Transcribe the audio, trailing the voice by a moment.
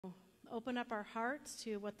open up our hearts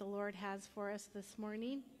to what the Lord has for us this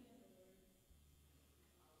morning.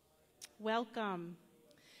 Welcome.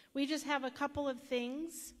 We just have a couple of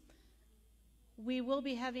things. We will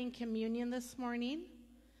be having communion this morning,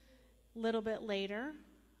 a little bit later.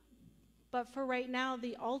 But for right now,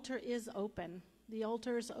 the altar is open. The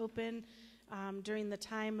altar is open during the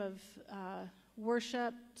time of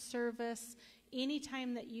worship, service.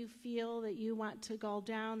 Anytime that you feel that you want to go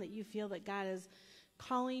down, that you feel that God is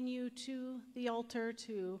calling you to the altar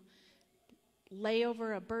to lay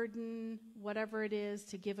over a burden, whatever it is,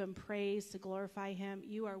 to give him praise, to glorify him,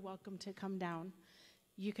 you are welcome to come down.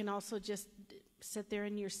 You can also just sit there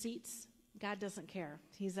in your seats. God doesn't care.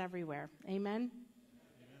 He's everywhere. Amen?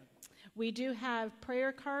 We do have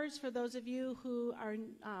prayer cards for those of you who are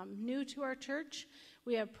new to our church.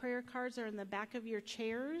 We have prayer cards that are in the back of your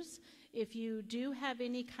chairs. If you do have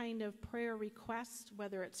any kind of prayer request,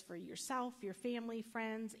 whether it's for yourself, your family,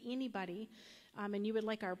 friends, anybody, and you would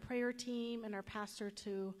like our prayer team and our pastor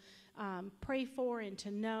to pray for and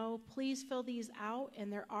to know, please fill these out.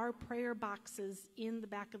 And there are prayer boxes in the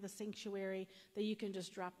back of the sanctuary that you can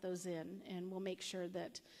just drop those in, and we'll make sure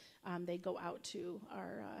that they go out to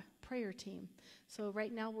our prayer team. So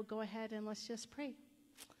right now we'll go ahead and let's just pray.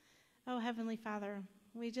 Oh, Heavenly Father,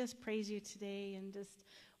 we just praise you today and just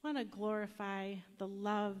want to glorify the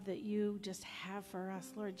love that you just have for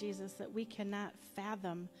us, Lord Jesus, that we cannot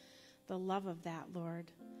fathom the love of that,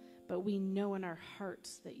 Lord. But we know in our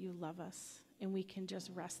hearts that you love us, and we can just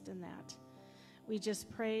rest in that. We just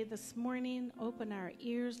pray this morning, open our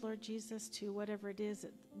ears, Lord Jesus, to whatever it is.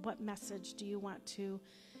 What message do you want to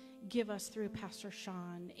give us through Pastor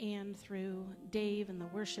Shaun and through Dave and the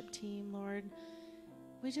worship team, Lord?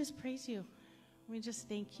 We just praise you. We just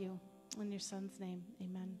thank you. In your son's name,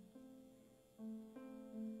 amen.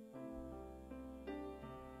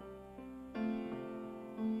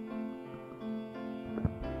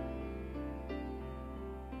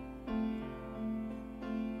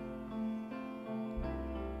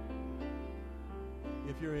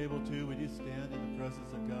 If you're able to, would you stand in the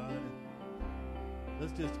presence of God? And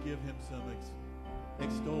let's just give him some,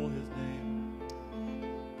 extol his name.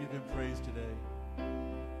 Give him praise today.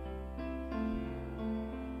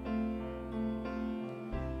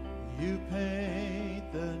 You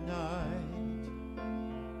paint the night,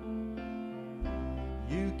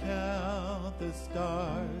 you count the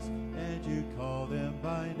stars, and you call them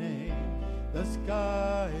by name. The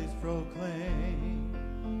skies proclaim,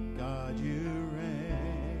 God, you reign.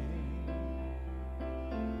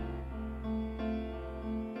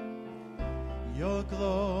 Your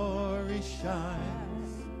glory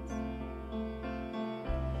shines,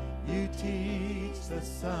 you teach the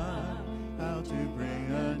sun how to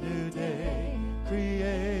bring a new day.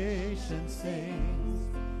 Creation sings,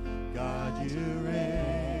 God, you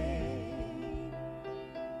reign.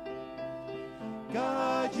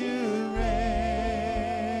 God, you reign.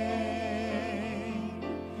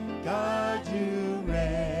 God, you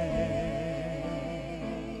reign.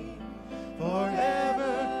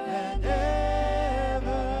 Forever and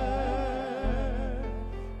ever.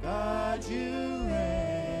 God, you reign.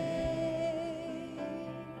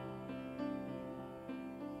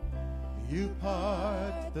 You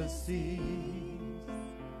part the seas,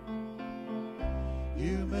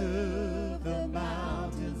 you move the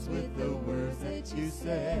mountains with the words that you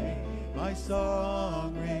say. My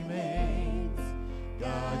song remains,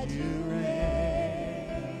 God, you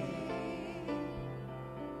reign.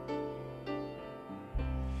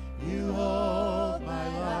 You hold my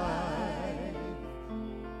life,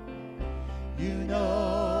 you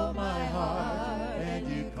know my heart, and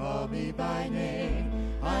you call me by name.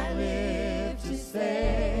 I live to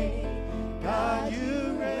say, God,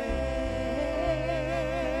 you reign.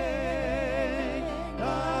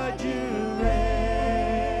 God, you reign.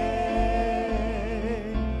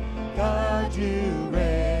 God, you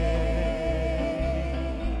reign.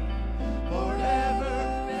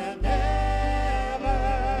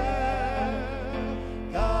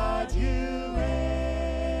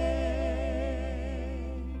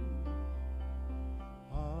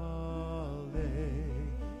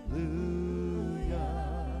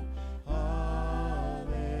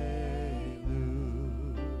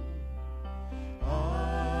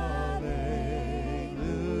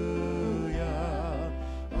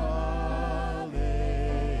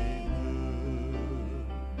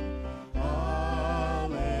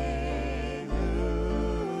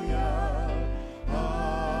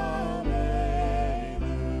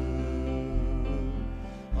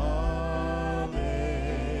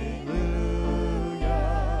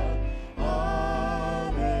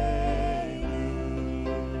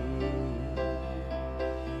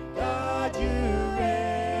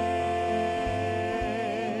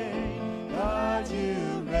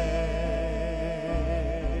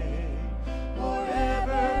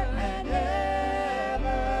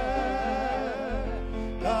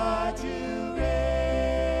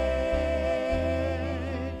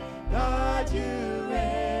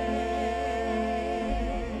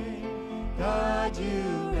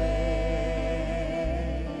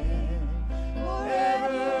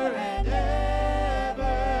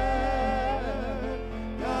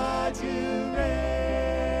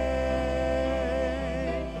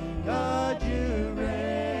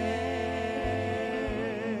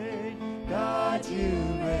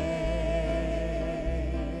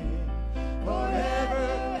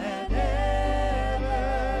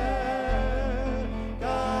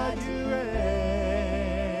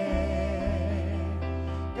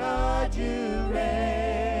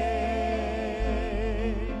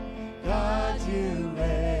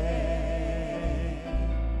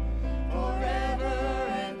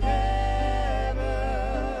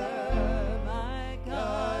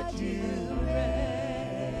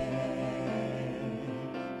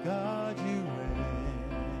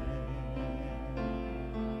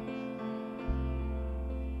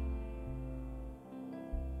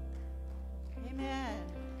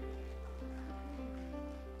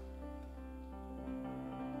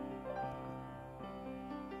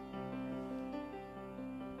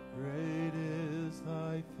 Great is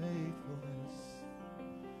thy faithfulness,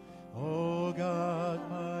 O God,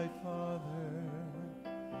 my Father.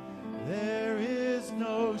 There is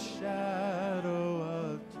no shadow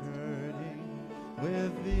of turning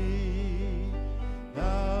with thee.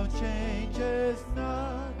 Thou changest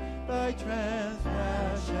not, thy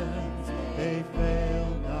transgressions, they fail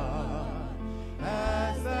not.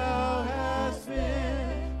 As thou hast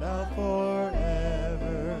been, thou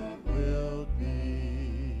forever wilt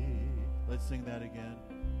be. Let's sing that again.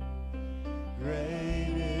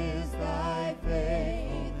 Great is thy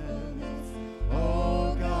faithfulness,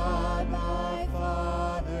 O God, my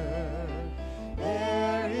Father.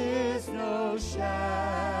 There is no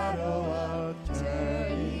shadow of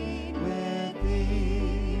turning with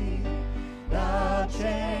thee. Thou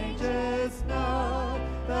changest not,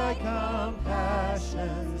 thy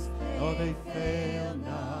compassions, oh, they fail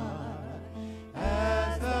not.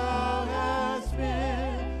 As thou hast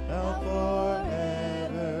been, thou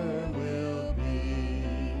forever will be.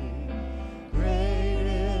 Great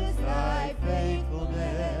is thy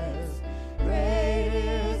faithfulness, great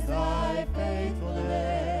is thy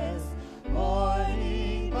faithfulness.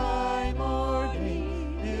 Morning by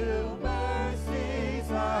morning, new mercies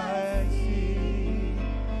I see.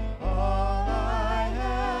 All I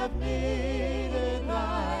have needed,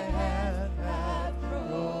 thy hand hath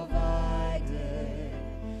provided.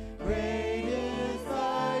 Great is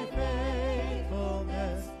thy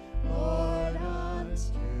faithfulness, Lord,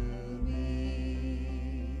 unto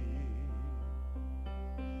me.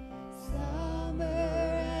 Summer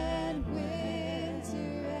and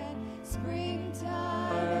winter and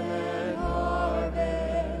springtime and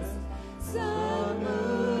harvest, sun,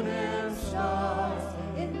 moon, and stars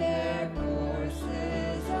in their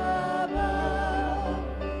courses above,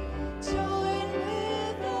 join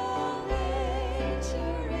with all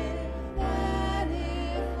nature in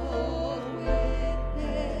manifold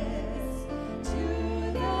witness to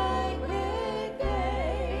thy great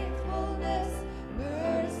faithfulness,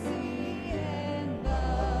 mercy, and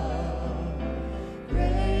love.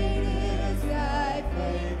 Great is thy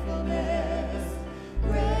faithfulness,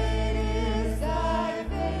 great is thy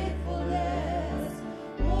faithfulness.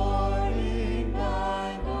 Morning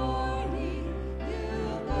by morning,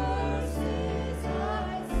 new mercies I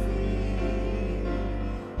see.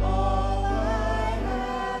 All I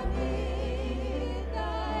have needed,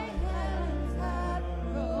 thy hands have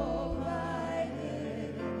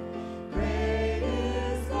provided. Great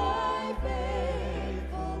is thy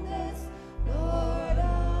faithfulness, Lord,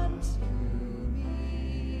 unto me.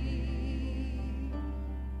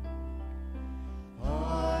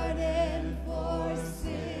 Pardon for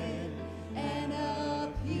sin and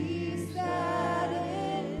a peace that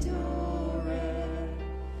endureth.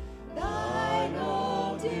 Thine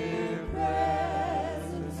own dear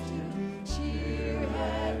presence to cheer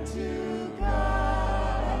and to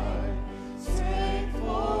guide. Strength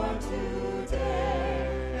for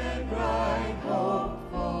today and bright hope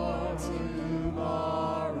for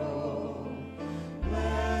tomorrow.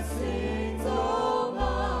 Blessings all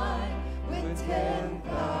mine with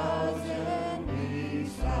 10,000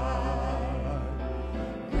 beside.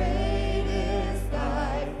 Great is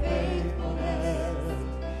thy faithfulness,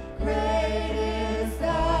 great is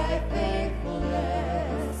thy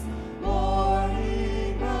faithfulness.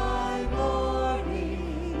 Morning by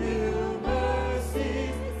morning, new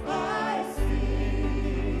mercies I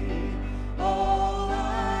see. All I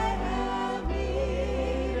have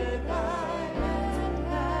needed, thy hand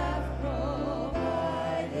hath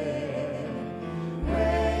provided.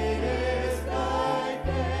 Great is thy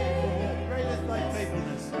faithfulness,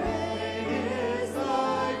 great is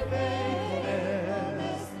thy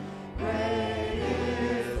faithfulness, great is thy faithfulness, great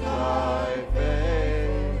is thy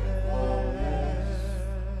faithfulness,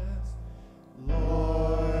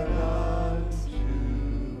 Lord, unto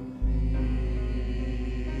me.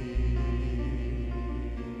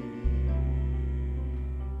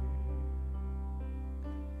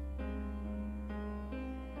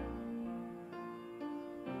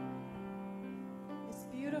 It's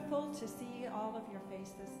beautiful to see all of your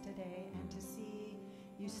faces today and to see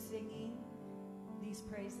you singing these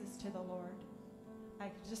praises to the Lord. I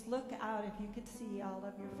could just look out if you could see all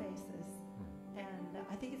of your faces. And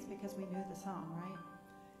I think it's because we knew the song, right?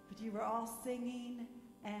 But you were all singing,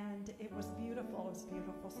 and it was beautiful. It was a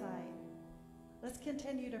beautiful sight. Let's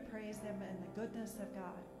continue to praise Him in the goodness of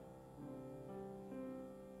God.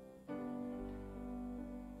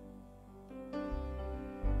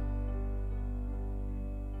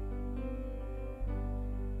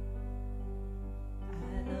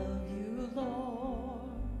 I love you,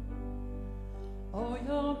 Lord. Oh,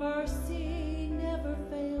 your mercy never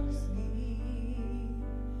fails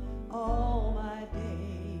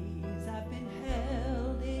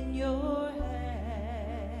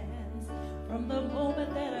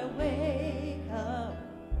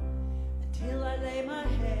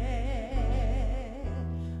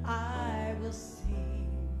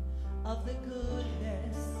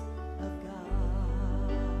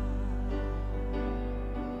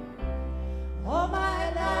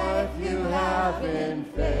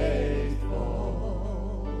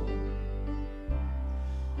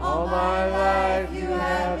All my life you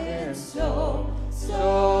have been so,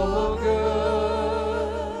 so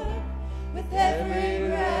good. With every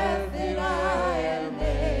breath that I am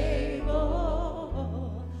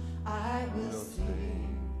able, I will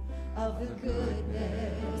sing of the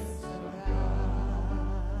goodness of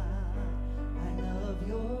God. I love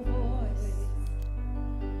your voice.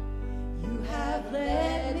 You have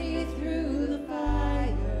led me through the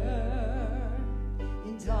fire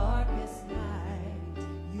in darkest night.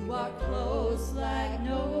 You are close like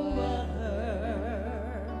no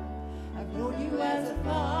other. I've known you as a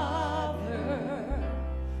father.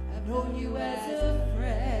 I've known you as a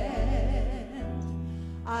friend.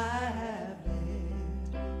 I have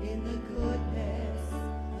lived in the goodness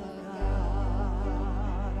of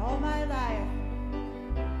God. All my life.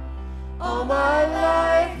 All my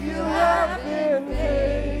life you have been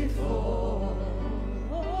faithful.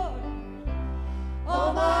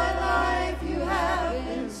 All my life you have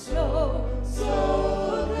been so,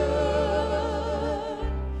 so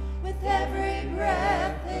good. With every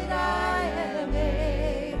breath that I am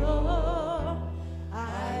able,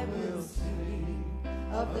 I will sing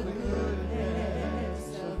of the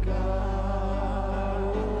goodness of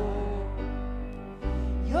God.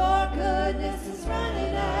 Your goodness is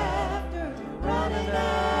running after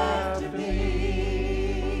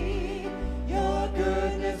me. Your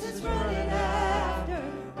goodness is running after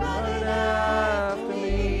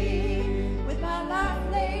me. With my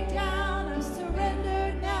life laid down, I'm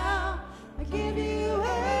surrendered now. I give you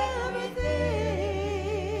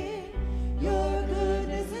everything. Your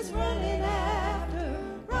goodness is running after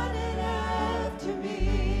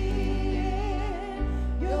me.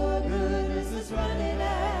 Your goodness is running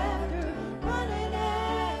after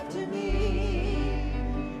me.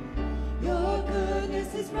 Your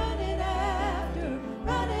goodness is running after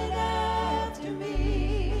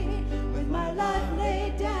me. With my life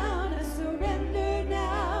laid down, I surrender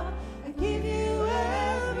now. I give you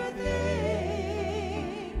everything.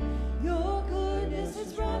 Your goodness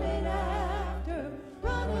is running after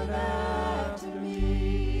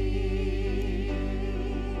me.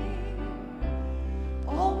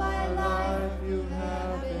 All my life you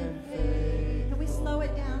have been faithful. Can we slow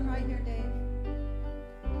it down right here, Dave?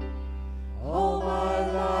 All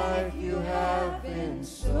my life you have been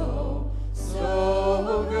so,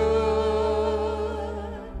 so good.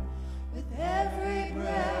 With every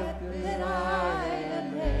breath that I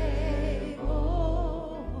am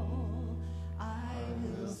able, I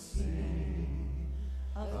will sing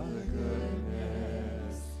of the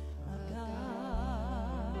goodness of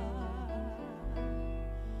God.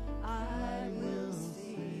 I will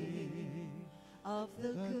sing of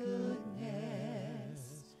the goodness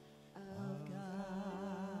of God.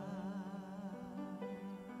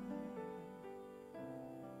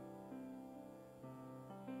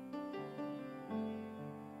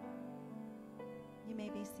 You may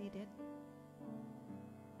be seated.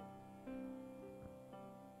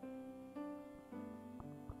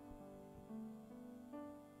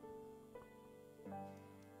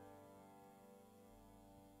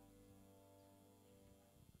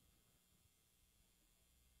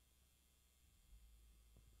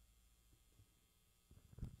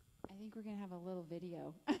 I think we're going to have a little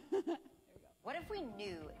video. What if we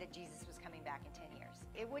knew that Jesus was coming back in 10 years?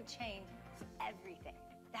 It would change everything.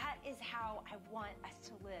 That is how I want us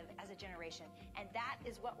to live as a generation. And that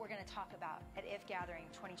is what we're going to talk about at If Gathering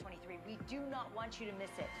 2023. We do not want you to miss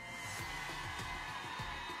it.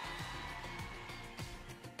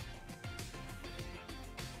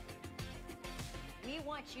 We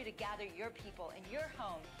want you to gather your people in your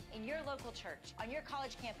home, in your local church, on your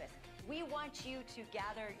college campus. We want you to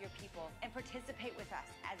gather your people and participate with us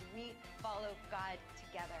as we follow God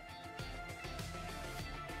together.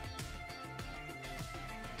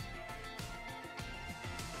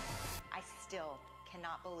 I still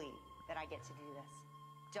cannot believe that I get to do this.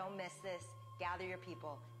 Don't miss this. Gather your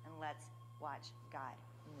people and let's watch God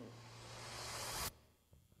move.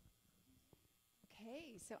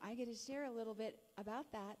 Okay, so I get to share a little bit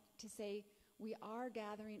about that to say we are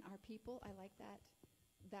gathering our people. I like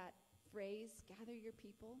that phrase, gather your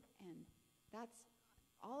people, and that's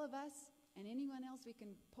all of us and anyone else we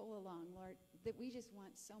can pull along, Lord, that we just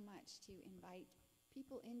want so much to invite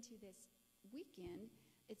people into this weekend.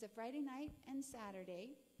 It's a Friday night and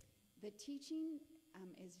Saturday. The teaching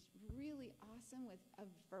is really awesome with a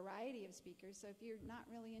variety of speakers. So if you're not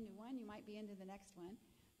really into one, you might be into the next one.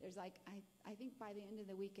 There's I think by the end of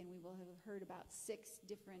the weekend, we will have heard about 6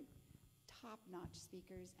 different top-notch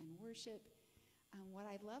speakers and worship. What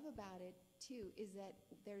I love about it, too, is that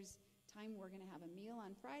there's time we're going to have a meal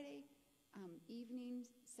on Friday, evening,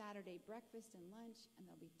 Saturday breakfast and lunch, and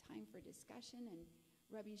there'll be time for discussion and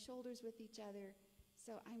rubbing shoulders with each other.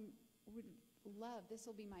 So I would love, this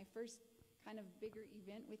will be my first kind of bigger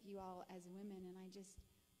event with you all as women, and I just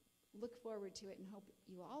look forward to it and hope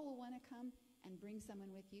you all will want to come and bring someone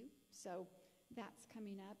with you. So that's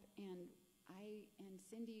coming up, and I and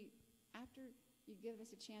Cindy, after you give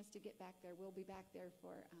us a chance to get back there, we'll be back there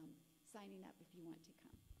for signing up if you want to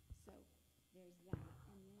come. So there's that.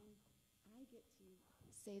 And then I get to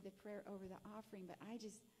say the prayer over the offering, but I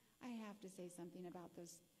have to say something about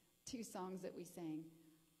those two songs that we sang.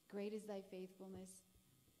 Great is thy faithfulness.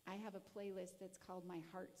 I have a playlist that's called My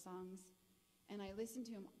Heart Songs, and I listen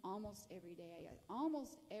to them almost every day. I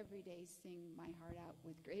almost every day sing my heart out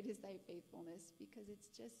with Great is thy faithfulness, because it's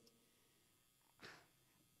just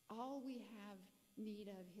all we have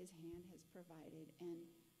need of his hand has provided. And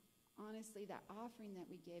honestly, that offering that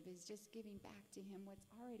we give is just giving back to him what's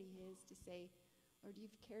already his, to say, Lord,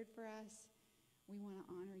 you've cared for us. We want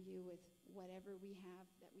to honor you with whatever we have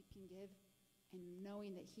that we can give, and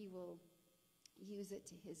knowing that he will use it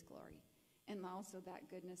to his glory. And also that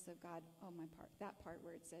goodness of God, that part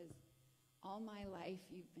where it says, all my life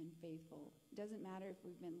you've been faithful. It doesn't matter if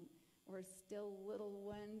we're still little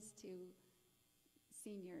ones to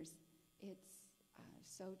seniors. It's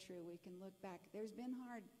so true. We can look back. There's been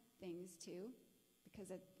hard things too,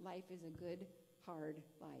 because life is a good, hard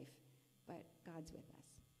life, but God's with us.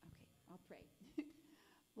 Okay, I'll pray.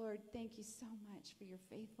 Lord, thank you so much for your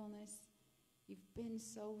faithfulness. You've been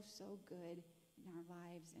so, so good in our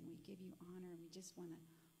lives, and we give you honor, and we just want to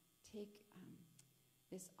take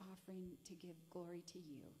this offering to give glory to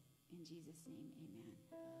you. In Jesus' name, amen.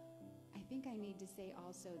 I think I need to say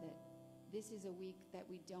also that this is a week that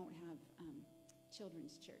we don't have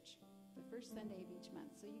children's church, the first Sunday of each month.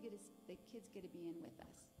 So the kids get to be in with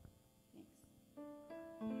us. Thanks.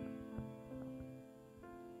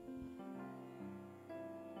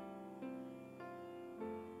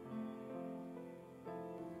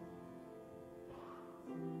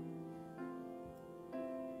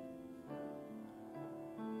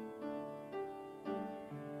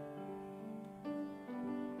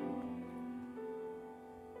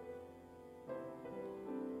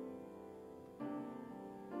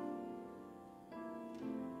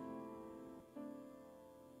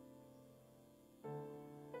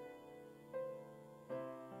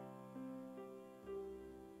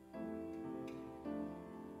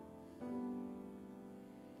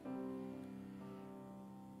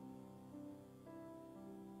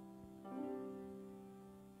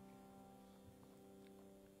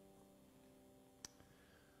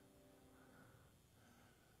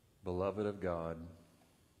 Beloved of God,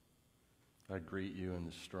 I greet you in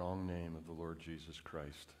the strong name of the Lord Jesus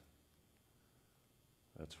Christ.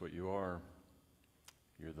 That's what you are.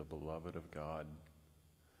 You're the beloved of God.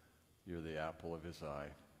 You're the apple of his eye.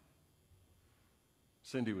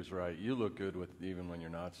 Cindy was right. You look good even when you're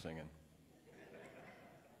not singing.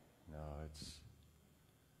 No, it's...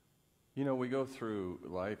 we go through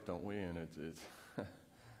life, don't we? And it's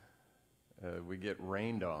we get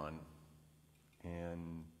rained on.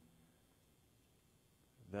 And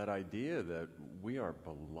that idea that we are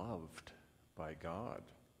beloved by God,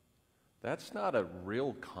 that's not a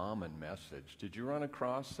real common message. Did you run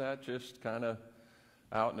across that just kind of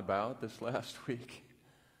out and about this last week?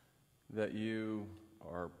 That you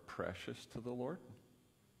are precious to the Lord?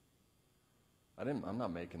 I'm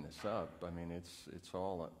not making this up. I mean, it's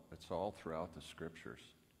all throughout the scriptures.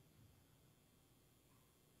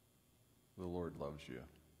 The Lord loves you.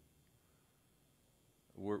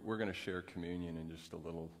 We're going to share communion in just a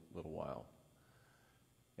little while.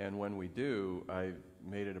 And when we do, I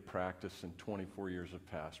made it a practice in 24 years of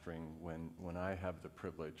pastoring, when I have the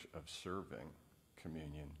privilege of serving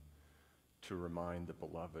communion, to remind the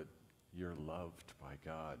beloved, you're loved by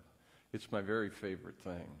God. It's my very favorite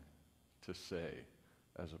thing to say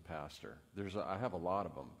as a pastor. I have a lot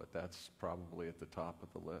of them, but that's probably at the top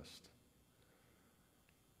of the list.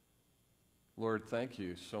 Lord, thank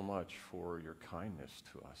you so much for your kindness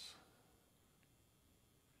to us.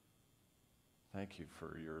 Thank you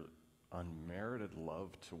for your unmerited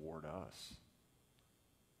love toward us.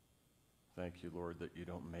 Thank you, Lord, that you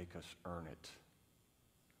don't make us earn it.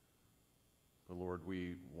 But Lord,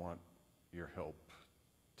 we want your help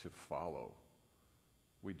to follow.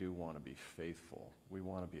 We do want to be faithful. We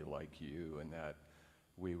want to be like you, and that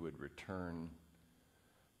we would return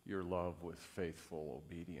your love with faithful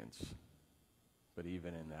obedience. But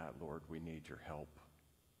even in that, Lord, we need your help.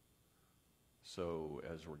 So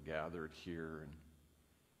as we're gathered here, and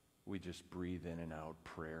we just breathe in and out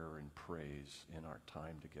prayer and praise in our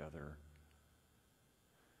time together,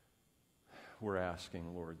 we're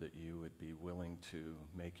asking, Lord, that you would be willing to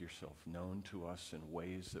make yourself known to us in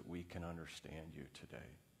ways that we can understand you today.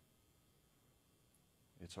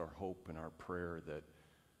 It's our hope and our prayer that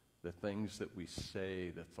the things that we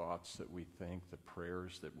say, the thoughts that we think, the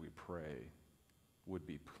prayers that we pray would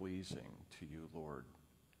be pleasing to you, Lord.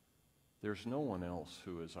 There's no one else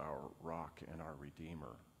who is our rock and our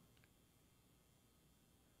Redeemer.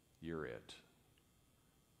 You're it.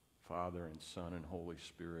 Father and Son and Holy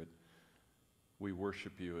Spirit, we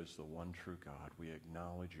worship you as the one true God. We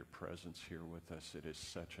acknowledge your presence here with us. It is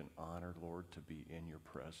such an honor, Lord, to be in your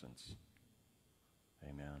presence.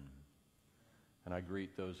 Amen. And I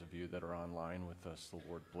greet those of you that are online with us. The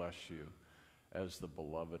Lord bless you as the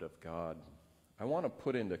beloved of God. I want to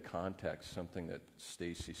put into context something that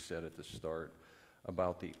Stacy said at the start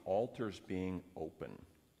about the altars being open.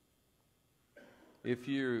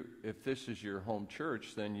 If this is your home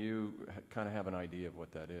church, then you kind of have an idea of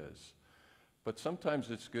what that is. But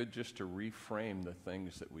sometimes it's good just to reframe the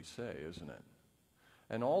things that we say, isn't it?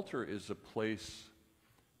 An altar is a place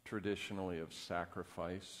traditionally of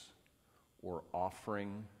sacrifice or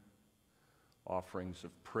offerings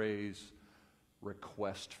of praise,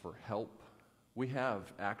 request for help. We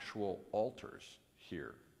have actual altars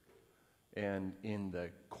here. And in the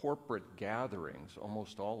corporate gatherings,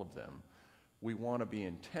 almost all of them, we want to be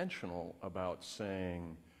intentional about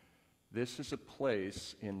saying, this is a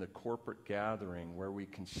place in the corporate gathering where we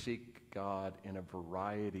can seek God in a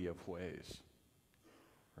variety of ways,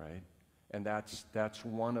 right? And that's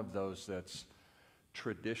one of those that's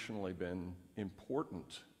traditionally been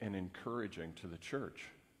important and encouraging to the church.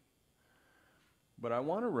 But I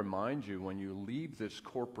want to remind you, when you leave this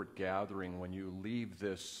corporate gathering, when you leave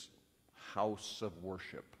this house of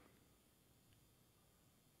worship,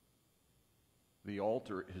 the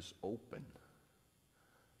altar is open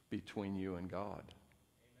between you and God.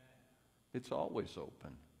 Amen. It's always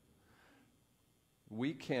open.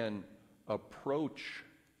 We can approach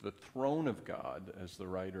the throne of God, as the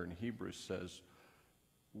writer in Hebrews says,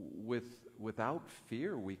 without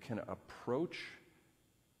fear. We can approach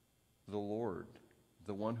the Lord,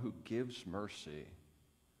 the one who gives mercy,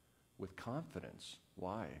 with confidence.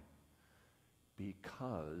 Why?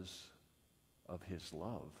 Because of his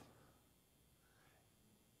love.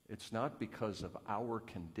 It's not because of our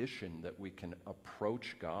condition that we can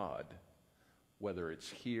approach God, whether it's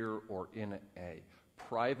here or in a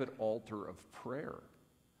private altar of prayer.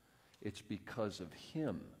 It's because of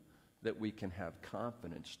him that we can have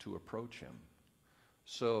confidence to approach him.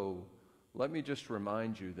 So let me just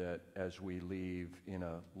remind you that as we leave in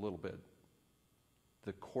a little bit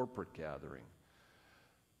the corporate gathering,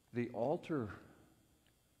 the altar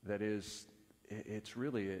that is,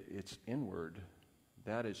 it's inward,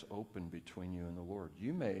 that is open between you and the Lord.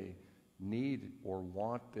 You may need or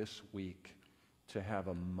want this week to have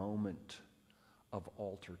a moment of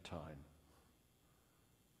altar time.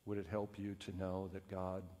 Would it help you to know that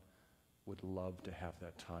God would love to have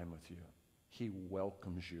that time with you? He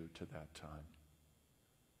welcomes you to that time.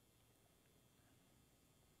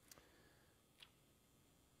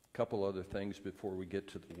 A couple other things before we get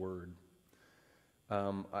to the Word.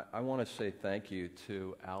 I want to say thank you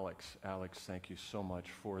to Alex. Alex, thank you so much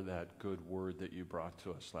for that good word that you brought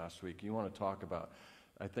to us last week. You want to talk about,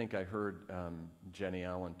 I think I heard Jenny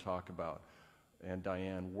Allen talk about, and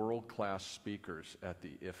Diane, world-class speakers at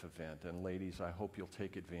the IF event. And ladies, I hope you'll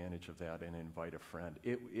take advantage of that and invite a friend.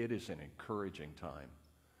 It is an encouraging time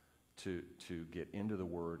to get into the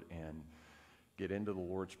Word and get into the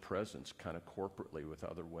Lord's presence kind of corporately with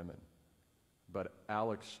other women. But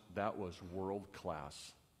Alex, that was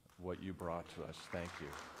world-class, what you brought to us. Thank you.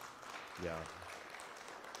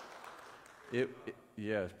 Yeah.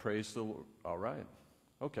 Yes, praise the Lord. All right.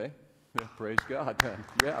 Okay. Yeah, praise God then.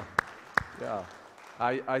 Yeah. Yeah.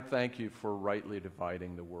 I thank you for rightly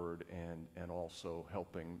dividing the word and also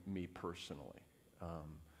helping me personally.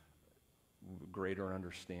 Greater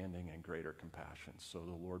understanding and greater compassion. So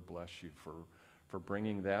the Lord bless you for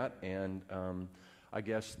bringing that. And I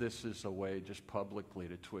guess this is a way just publicly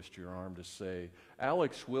to twist your arm to say,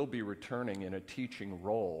 Alex will be returning in a teaching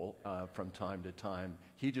role from time to time.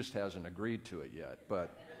 He just hasn't agreed to it yet,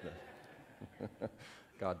 but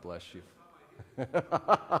God bless you.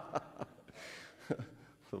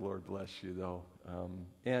 The Lord bless you, though.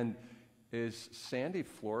 And is Sandy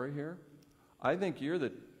Flora here? I think you're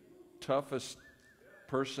the toughest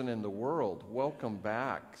person in the world. Welcome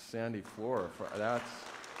back, Sandy Flora.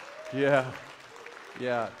 Yeah.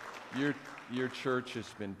 Your church has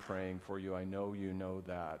been praying for you. I know you know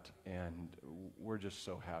that, and we're just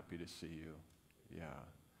so happy to see you. Yeah.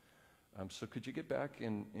 So could you get back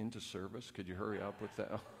into service? Could you hurry up with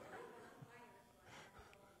that?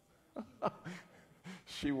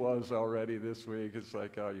 She was already this week. It's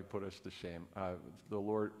like, oh, you put us to shame. The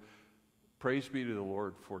Lord, praise be to the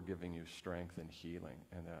Lord for giving you strength and healing.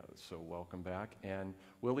 And so welcome back. And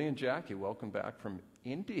Willie and Jackie, welcome back from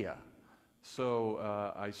India.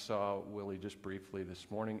 So I saw Willie just briefly this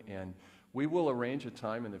morning, and we will arrange a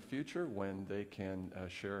time in the future when they can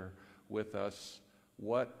share with us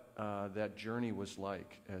what that journey was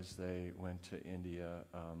like as they went to India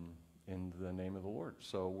in the name of the Lord.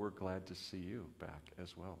 So we're glad to see you back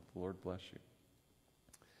as well. The Lord bless you.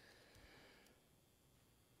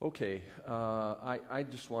 Okay, I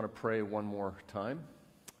just want to pray one more time,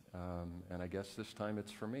 and I guess this time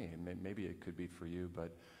it's for me. Maybe it could be for you,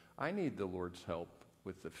 but I need the Lord's help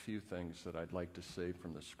with the few things that I'd like to say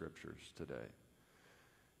from the Scriptures today.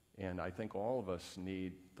 And I think all of us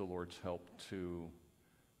need the Lord's help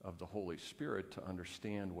of the Holy Spirit to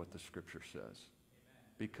understand what the Scripture says. Amen.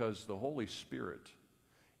 Because the Holy Spirit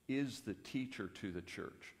is the teacher to the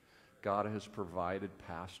church. God has provided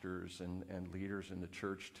pastors and leaders in the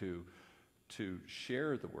church to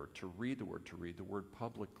share the Word, to read the Word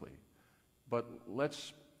publicly. But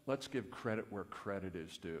let's give credit where credit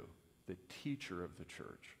is due. The teacher of the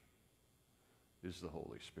church is the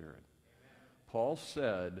Holy Spirit. Amen. Paul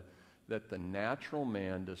said that the natural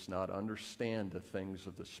man does not understand the things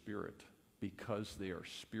of the Spirit because they are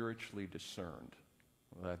spiritually discerned.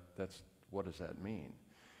 Well, what does that mean?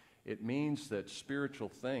 It means that spiritual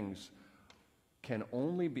things can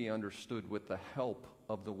only be understood with the help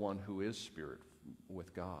of the one who is Spirit,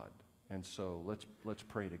 with God. And so let's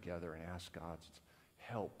pray together and ask God's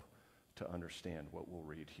help to understand what we'll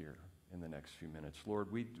read here in the next few minutes.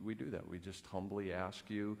 Lord, we do that. We just humbly ask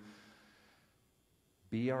you,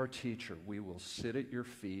 be our teacher. We will sit at your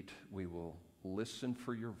feet. We will listen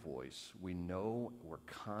for your voice. We know, we're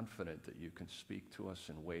confident that you can speak to us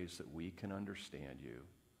in ways that we can understand you.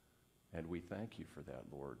 And we thank you for that,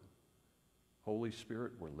 Lord. Holy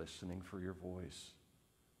Spirit, we're listening for your voice.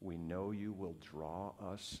 We know you will draw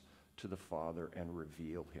us to the Father and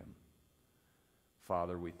reveal him.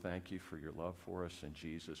 Father, we thank you for your love for us. And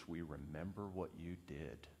Jesus, we remember what you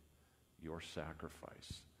did, your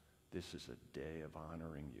sacrifice. This is a day of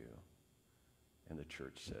honoring you. And the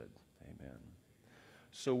church said, amen.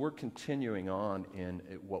 So we're continuing on in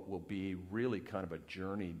what will be really kind of a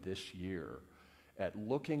journey this year at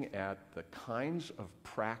looking at the kinds of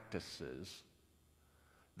practices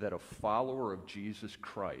that a follower of Jesus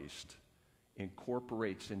Christ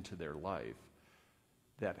incorporates into their life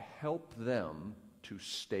that help them to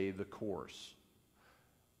stay the course.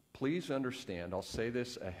 Please understand, I'll say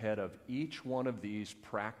this ahead of each one of these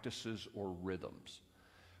practices or rhythms.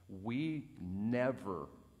 We never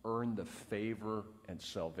earn the favor and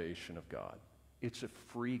salvation of God. It's a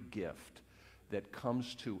free gift that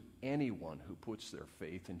comes to anyone who puts their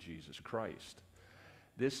faith in Jesus Christ.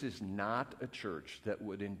 This is not a church that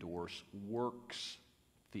would endorse works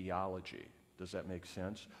theology. Does that make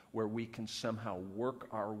sense? Where we can somehow work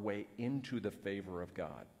our way into the favor of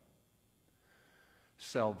God.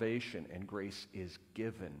 Salvation and grace is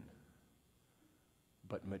given,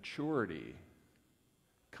 but maturity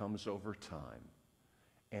comes over time.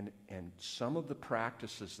 And some of the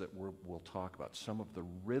practices that we'll talk about, some of the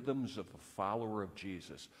rhythms of a follower of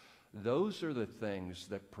Jesus, those are the things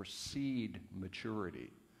that precede maturity.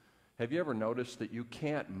 Have you ever noticed that you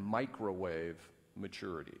can't microwave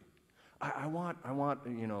maturity? I want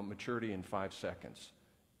maturity in 5 seconds.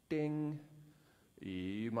 Ding.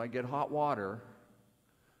 You might get hot water,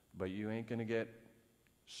 but you ain't going to get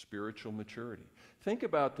spiritual maturity. Think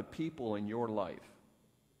about the people in your life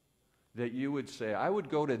that you would say, I would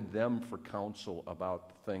go to them for counsel about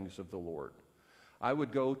the things of the Lord. I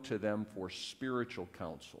would go to them for spiritual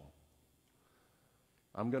counsel.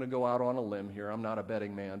 I'm going to go out on a limb here. I'm not a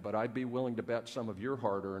betting man, but I'd be willing to bet some of your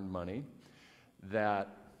hard-earned money that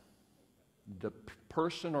the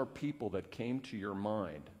person or people that came to your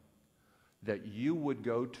mind that you would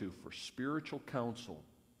go to for spiritual counsel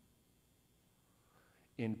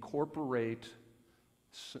incorporate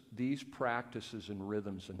these practices and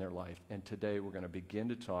rhythms in their life. And today we're going to begin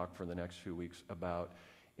to talk for the next few weeks about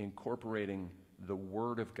incorporating the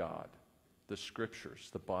Word of God, the Scriptures,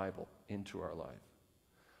 the Bible, into our life.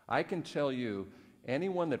 I can tell you,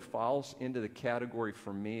 anyone that falls into the category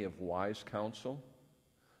for me of wise counsel,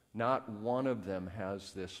 not one of them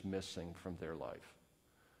has this missing from their life.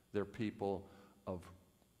 They're people of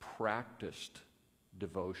practiced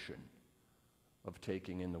devotion, of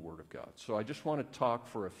taking in the Word of God. So I just want to talk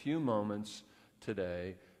for a few moments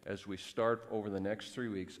today as we start over the next 3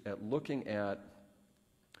 weeks at looking at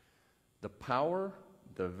the power,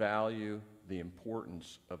 the value, the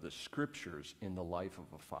importance of the Scriptures in the life of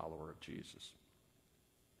a follower of Jesus.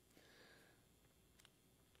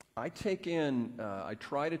 I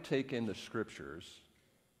try to take in the Scriptures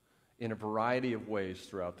in a variety of ways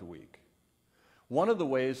throughout the week. One of the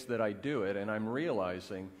ways that I do it, and I'm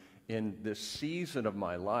realizing in this season of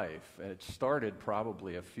my life, and it started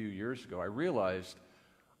probably a few years ago, I realized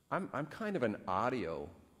I'm kind of an audio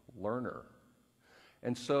learner.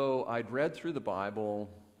 And so I'd read through the Bible,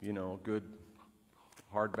 good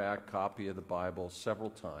hardback copy of the Bible several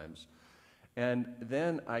times. And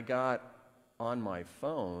then I got on my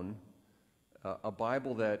phone a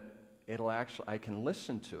Bible that I can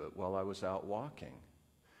listen to it while I was out walking.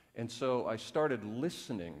 And so I started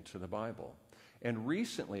listening to the Bible. And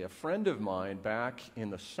recently, a friend of mine back in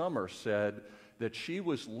the summer said that she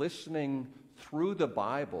was listening through the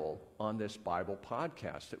Bible on this Bible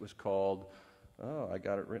podcast. It was called, I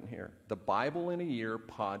got it written here, The Bible in a Year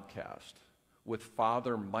Podcast with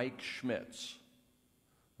Father Mike Schmitz.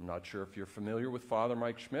 I'm not sure if you're familiar with Father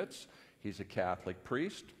Mike Schmitz. He's a Catholic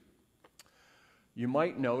priest. You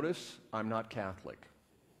might notice I'm not Catholic,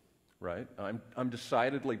 right? I'm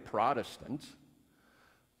decidedly Protestant.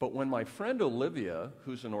 But when my friend Olivia,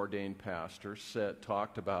 who's an ordained pastor,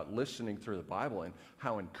 talked about listening through the Bible and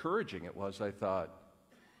how encouraging it was, I thought,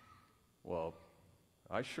 well,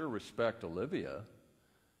 I sure respect Olivia,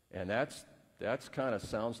 and that's kind of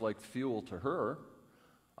sounds like fuel to her.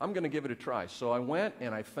 I'm going to give it a try. So I went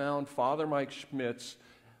and I found Father Mike Schmitz,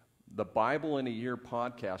 The Bible in a Year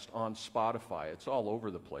podcast on Spotify. It's all over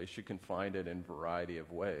the place. You can find it in a variety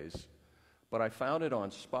of ways. But I found it on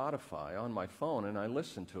Spotify on my phone, and I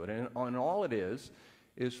listened to it. And all it is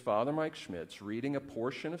Father Mike Schmitz reading a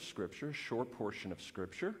portion of Scripture, a short portion of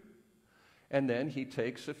Scripture, and then he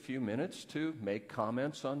takes a few minutes to make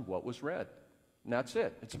comments on what was read. And that's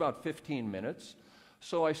it. It's about 15 minutes.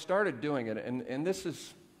 So I started doing it, and this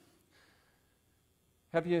is...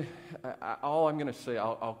 all I'm going to say,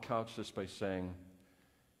 I'll couch this by saying,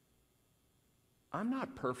 I'm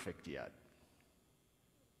not perfect yet.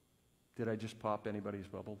 Did I just pop anybody's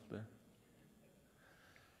bubble there?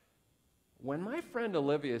 When my friend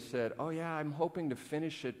Olivia said, oh yeah, I'm hoping to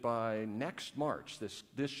finish it by next March,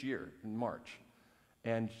 this year, in March.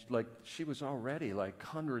 And she was already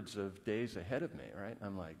hundreds of days ahead of me, right?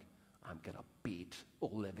 I'm like, I'm going to beat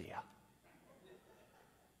Olivia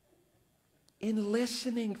in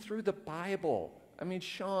listening through the Bible. I mean,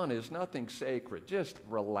 Shaun, is nothing sacred. Just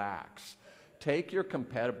relax. Take your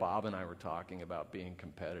competitive... Bob and I were talking about being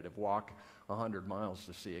competitive. Walk 100 miles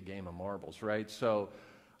to see a game of marbles, right? So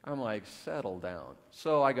I'm like, settle down.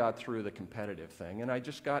 So I got through the competitive thing, and I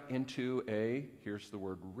just got into here's the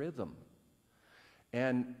word, rhythm.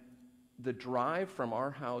 And the drive from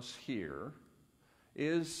our house here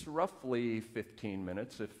is roughly 15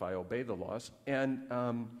 minutes if I obey the laws. And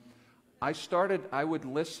I would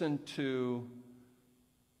listen to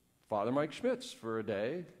Father Mike Schmitz for a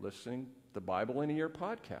day, listening the Bible in a Year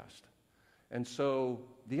podcast. And so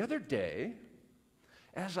the other day,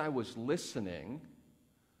 as I was listening,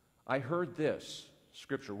 I heard this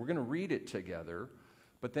scripture. We're going to read it together,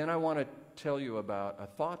 but then I want to tell you about a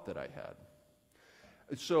thought that I had.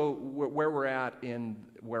 So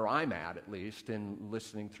where I'm at least, in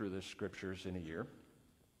listening through the scriptures in a year,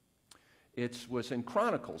 it was in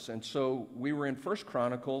Chronicles. And so we were in 1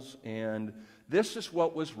 Chronicles, and this is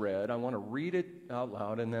what was read. I want to read it out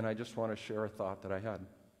loud, and then I just want to share a thought that I had.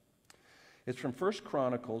 It's from 1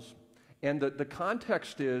 Chronicles, and the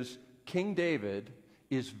context is King David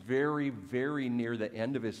is very, very near the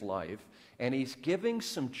end of his life, and he's giving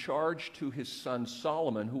some charge to his son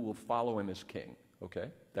Solomon, who will follow him as king. Okay?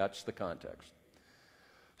 That's the context.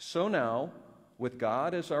 So now, with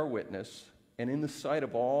God as our witness, and in the sight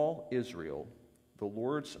of all Israel, the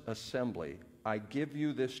Lord's assembly, I give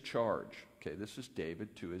you this charge. Okay, this is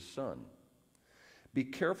David to his son. Be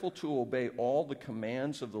careful to obey all the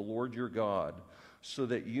commands of the Lord your God, so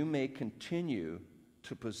that you may continue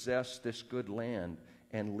to possess this good land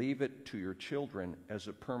and leave it to your children as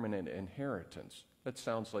a permanent inheritance. That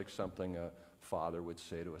sounds like something a father would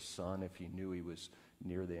say to a son if he knew he was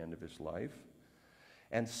near the end of his life.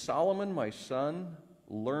 And Solomon, my son,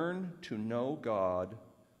 learn to know God,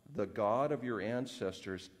 the God of your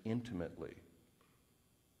ancestors, intimately.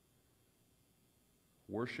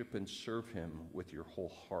 Worship and serve him with your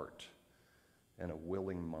whole heart and a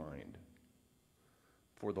willing mind.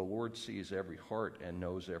 For the Lord sees every heart and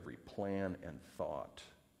knows every plan and thought.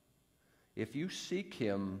 If you seek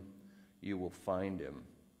him, you will find him.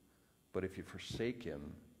 But if you forsake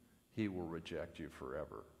him, he will reject you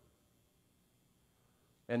forever.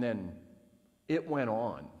 And then it went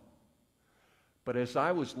on. But as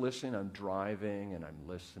I was listening, I'm driving and I'm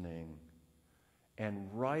listening. And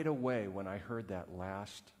right away, when I heard that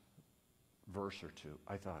last verse or two,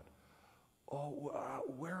 I thought, oh,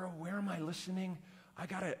 where am I listening? I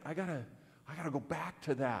gotta go back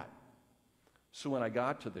to that. So when I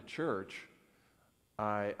got to the church,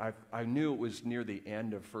 I knew it was near the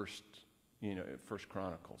end of First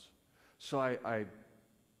Chronicles. So I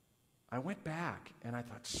went back and I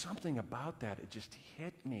thought something about that. It just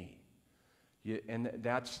hit me. And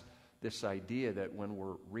that's this idea that when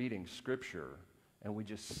we're reading Scripture and we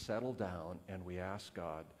just settle down and we ask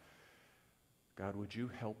God, God, would you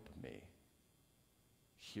help me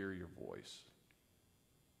hear your voice?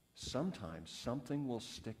 Sometimes something will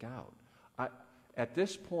stick out. At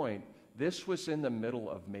this point, this was in the middle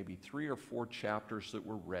of maybe 3 or 4 chapters that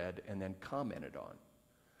were read and then commented on.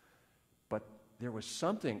 But there was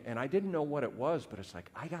something, and I didn't know what it was, but it's like,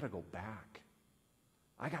 I got to go back.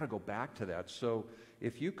 I got to go back to that. So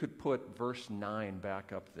if you could put verse 9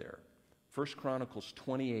 back up there. 1 Chronicles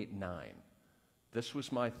 28:9. This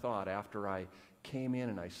was my thought after I came in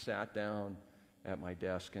and I sat down at my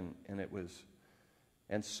desk, and it was,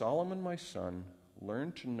 and Solomon my son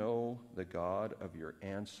learned to know the God of your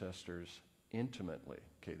ancestors intimately.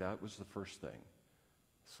 Okay, that was the first thing.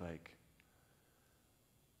 It's like,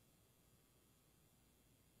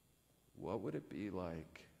 what would it be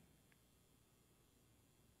like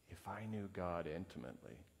if I knew God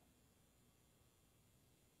intimately?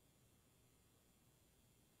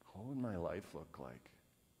 What would my life look like?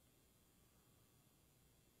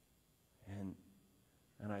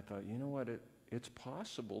 And I thought, you know what? It's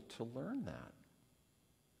possible to learn that.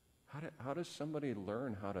 How does somebody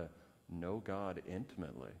learn how to know God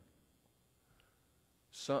intimately?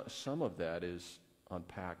 Some of that is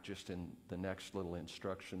unpacked just in the next little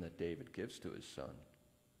instruction that David gives to his son.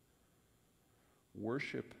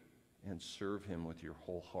 Worship and serve him with your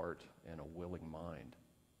whole heart and a willing mind.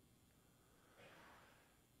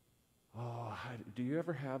 Oh, do you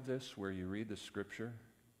ever have this where you read the Scripture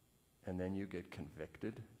and then you get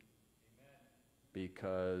convicted? Amen.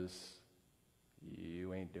 Because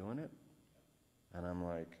you ain't doing it? And I'm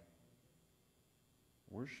like,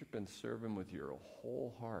 worship and serve him with your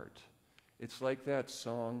whole heart. It's like that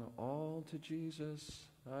song, all to Jesus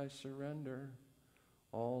I surrender,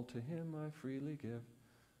 all to him I freely give.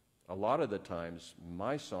 A lot of the times,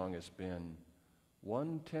 my song has been,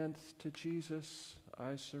 1/10 to Jesus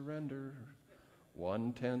I surrender,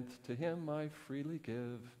 1/10 to him I freely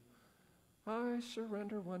give. I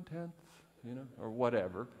surrender 1/10, or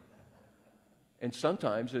whatever. And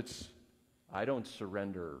sometimes it's, I don't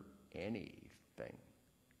surrender anything.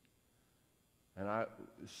 And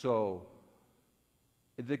so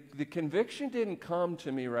the conviction didn't come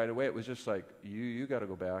to me right away. It was just like, you got to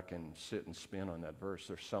go back and sit and spin on that verse.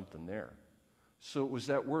 There's something there. So it was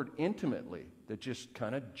that word intimately that just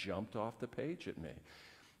kind of jumped off the page at me.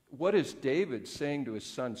 What is David saying to his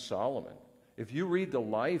son Solomon? If you read the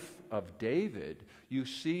life of David, you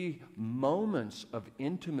see moments of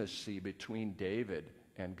intimacy between David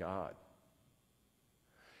and God.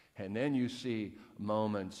 And then you see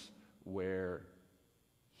moments where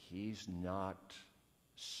he's not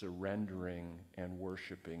surrendering and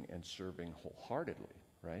worshiping and serving wholeheartedly,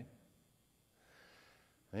 right?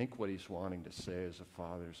 I think what he's wanting to say as a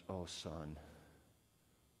father is, oh, son,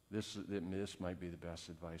 this might be the best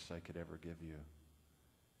advice I could ever give you.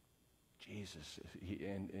 Jesus,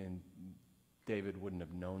 and David wouldn't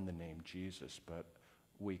have known the name Jesus, but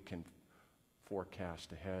we can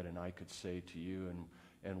forecast ahead, and I could say to you,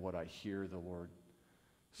 and what I hear the Lord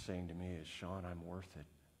saying to me is, Shaun, I'm worth it.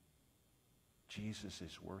 Jesus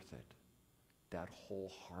is worth it. That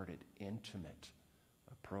wholehearted, intimate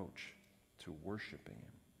approach to worshiping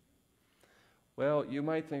him. Well, you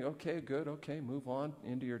might think, okay, good, okay, move on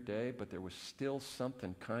into your day, but there was still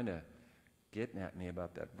something kind of getting at me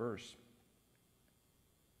about that verse.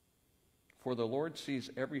 For the Lord sees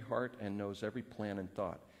every heart and knows every plan and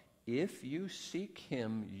thought. If you seek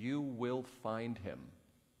him, you will find him.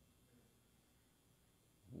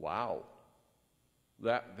 Wow.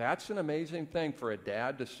 That's an amazing thing for a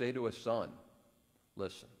dad to say to a son.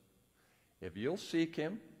 Listen, if you'll seek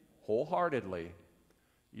him wholeheartedly,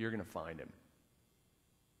 you're going to find him.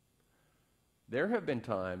 There have been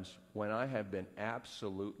times when I have been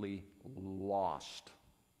absolutely lost.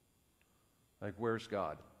 Like, where's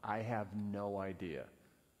God? I have no idea.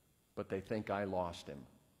 But they think I lost him,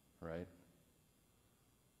 right?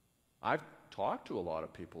 I've talked to a lot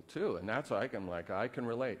of people too, and that's like, I can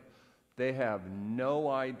relate. They have no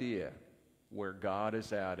idea where God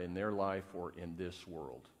is at in their life or in this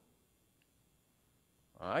world.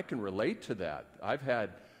 I can relate to that. I've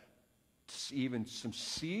had even some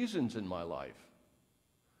seasons in my life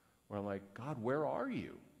where I'm like, God, where are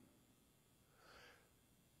you?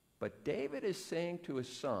 But David is saying to his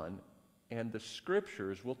son, and the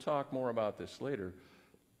scriptures, we'll talk more about this later,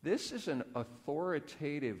 this is an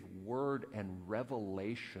authoritative word and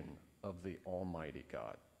revelation of the Almighty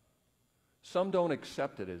God. Some don't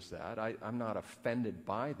accept it as that. I'm not offended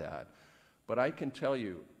by that. But I can tell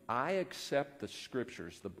you, I accept the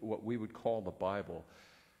scriptures, what we would call the Bible,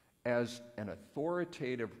 as an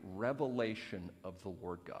authoritative revelation of the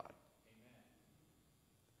Lord God. Amen.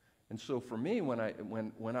 And so for me, when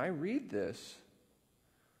I read this,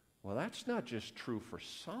 well, that's not just true for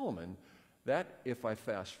Solomon. That, if I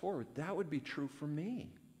fast forward, that would be true for me.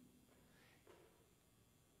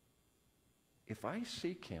 If I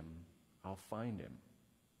seek him, I'll find him.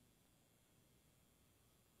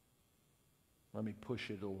 Let me push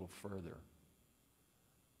it a little further.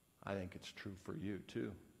 I think it's true for you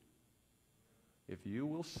too. If you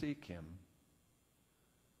will seek him,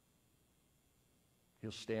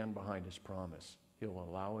 he'll stand behind his promise. He'll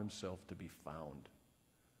allow himself to be found.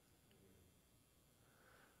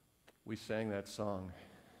 We sang that song,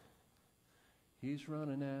 he's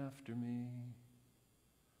running after me,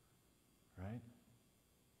 right?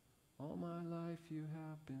 All my life you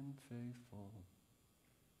have been faithful.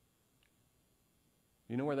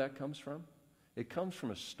 You know where that comes from? It comes from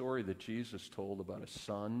a story that Jesus told about a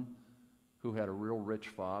son who had a real rich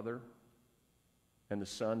father. And the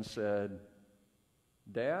son said,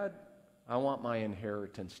 Dad, I want my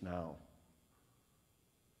inheritance now.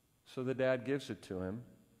 So the dad gives it to him,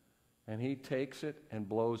 and he takes it and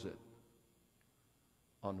blows it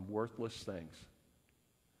on worthless things.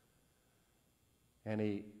 And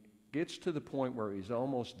he gets to the point where he's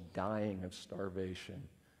almost dying of starvation.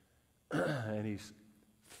 And he's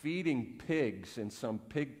feeding pigs in some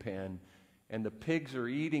pig pen, and the pigs are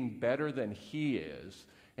eating better than he is.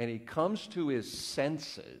 And he comes to his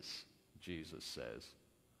senses, Jesus says,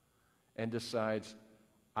 and decides,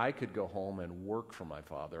 I could go home and work for my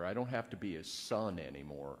father. I don't have to be his son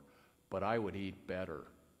anymore, but I would eat better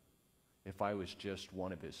if I was just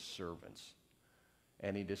one of his servants.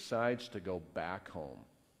 And he decides to go back home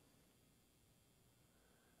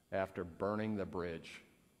after burning the bridge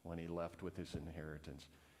when he left with his inheritance.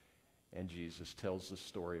 And Jesus tells the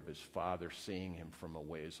story of his father seeing him from a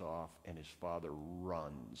ways off, and his father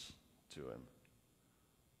runs to him.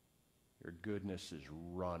 Your goodness is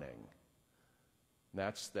running.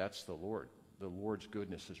 That's the Lord. The Lord's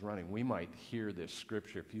goodness is running. We might hear this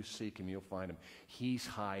scripture. If you seek him, you'll find him. He's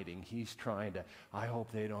hiding. He's trying to, I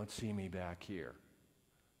hope they don't see me back here.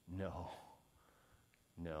 No.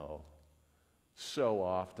 So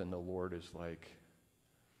often the Lord is like,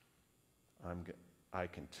 I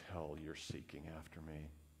can tell you're seeking after me.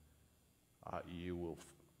 You will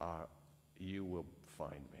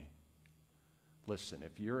find me. Listen,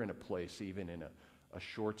 if you're in a place, even in a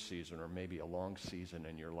short season or maybe a long season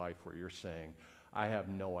in your life where you're saying, I have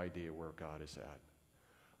no idea where God is at,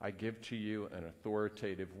 I give to you an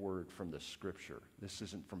authoritative word from the scripture. This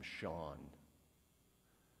isn't from Shaun.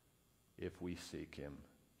 If we seek him,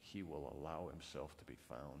 he will allow himself to be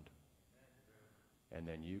found. And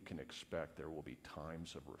then you can expect there will be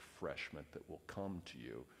times of refreshment that will come to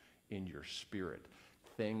you in your spirit.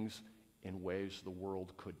 Things in ways the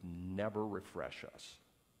world could never refresh us.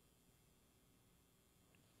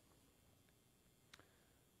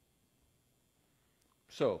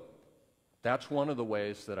 So, that's one of the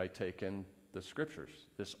ways that I take in the scriptures,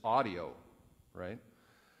 this audio, right?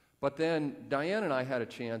 But then Diane and I had a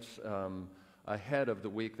chance ahead of the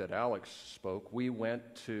week that Alex spoke. We went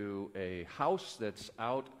to a house that's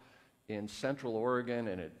out in Central Oregon,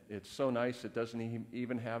 and it's so nice it doesn't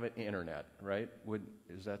even have an internet, right?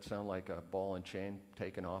 Does that sound like a ball and chain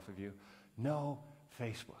taken off of you? No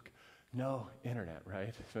Facebook, no internet,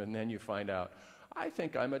 right? And then you find out, I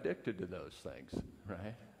think I'm addicted to those things,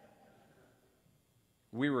 right?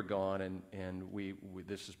 We were gone, and we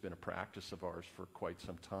this has been a practice of ours for quite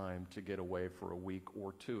some time, to get away for a week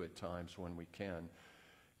or two at times when we can,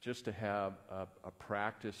 just to have a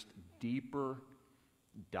practiced, deeper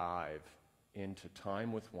dive into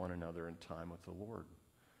time with one another and time with the Lord.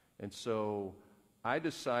 And so I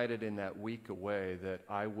decided in that week away that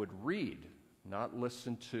I would read, not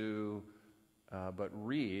listen to, but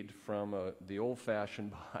read from the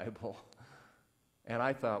old-fashioned Bible. And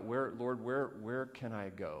I thought, Lord, where can I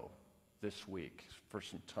go this week for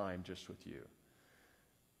some time just with you?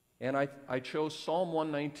 And I chose Psalm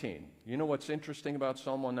 119. You know what's interesting about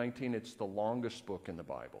Psalm 119? It's the longest book in the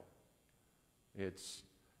Bible.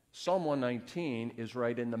 Psalm 119 is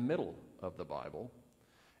right in the middle of the Bible,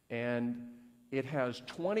 and it has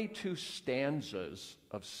 22 stanzas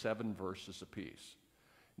of 7 verses apiece.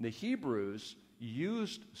 The Hebrews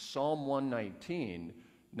used Psalm 119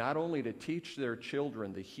 not only to teach their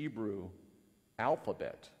children the Hebrew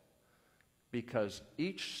alphabet, because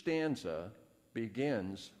each stanza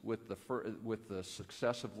begins with the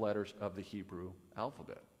successive letters of the Hebrew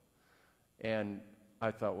alphabet. And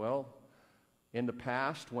I thought, well, in the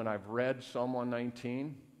past, when I've read Psalm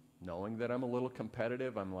 119, knowing that I'm a little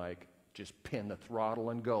competitive, I'm like, just pin the throttle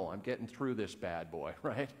and go. I'm getting through this bad boy,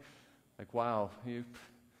 right? Like, wow, you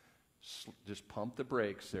just pump the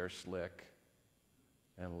brakes there, Slick,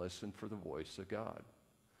 and listen for the voice of God.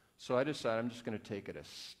 So I decided I'm just going to take it a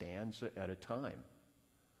stanza at a time.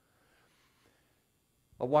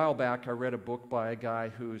 A while back, I read a book by a guy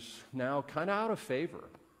who's now kind of out of favor,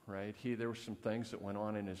 right? There were some things that went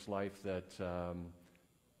on in his life that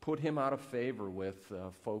put him out of favor with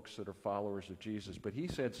folks that are followers of Jesus. But he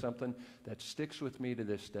said something that sticks with me to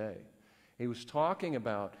this day. He was talking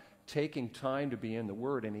about taking time to be in the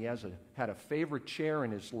Word, and he had a favorite chair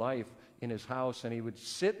in his life, in his house, and he would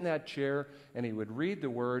sit in that chair, and he would read the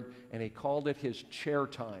Word, and he called it his chair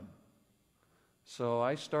time. So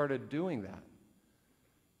I started doing that.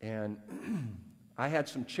 And I had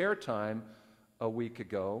some chair time a week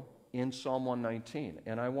ago in Psalm 119,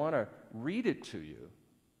 and I want to read it to you.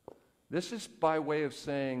 This is by way of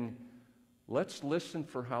saying, let's listen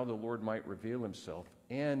for how the Lord might reveal himself,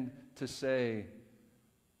 and to say,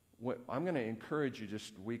 I'm going to encourage you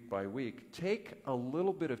just week by week, take a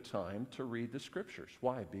little bit of time to read the Scriptures.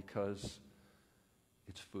 Why? Because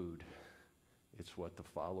it's food. It's what the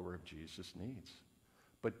follower of Jesus needs.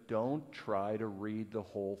 But don't try to read the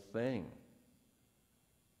whole thing.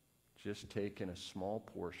 Just take in a small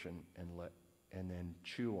portion and then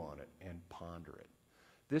chew on it and ponder it.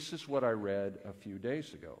 This is what I read a few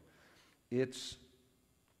days ago. This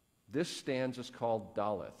stanza is called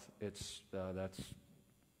Daleth. That's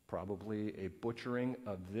probably a butchering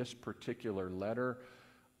of this particular letter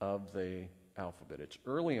of the alphabet. It's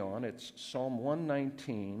early on. It's Psalm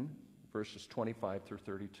 119, verses 25 through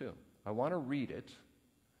 32. I want to read it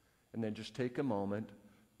and then just take a moment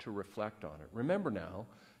to reflect on it. Remember now,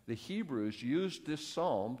 the Hebrews used this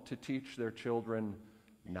psalm to teach their children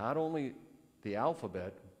not only the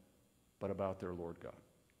alphabet, but about their Lord God.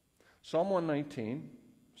 Psalm 119,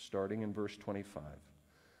 starting in verse 25.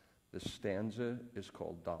 The stanza is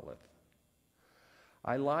called Daleth.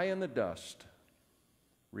 I lie in the dust.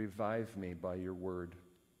 Revive me by your word.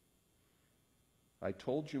 I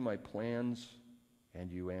told you my plans, and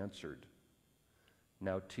you answered.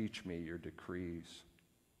 Now teach me your decrees.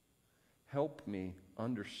 Help me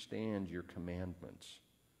understand your commandments,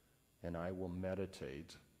 and I will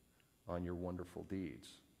meditate on your wonderful deeds.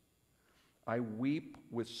 I weep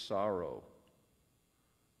with sorrow.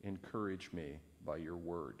 Encourage me by your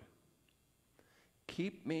word.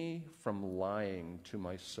 Keep me from lying to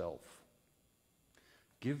myself.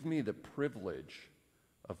 Give me the privilege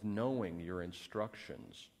of knowing your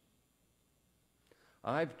instructions.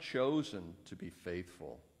 I've chosen to be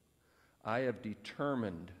faithful. I have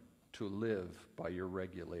determined to live by your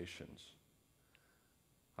regulations.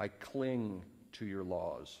 I cling to your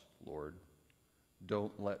laws, Lord.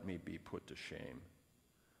 Don't let me be put to shame.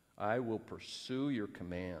 I will pursue your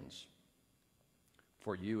commands,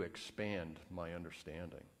 for you expand my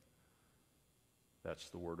understanding. That's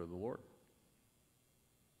the word of the Lord.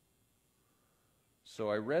 So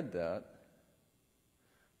I read that,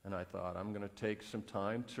 and I thought, I'm going to take some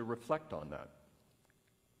time to reflect on that.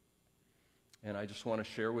 And I just want to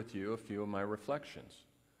share with you a few of my reflections.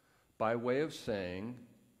 By way of saying,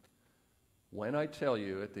 when I tell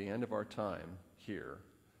you at the end of our time here,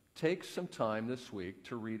 take some time this week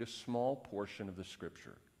to read a small portion of the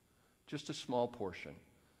Scripture. Just a small portion.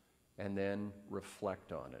 And then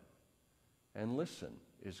reflect on it. And listen,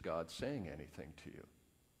 is God saying anything to you?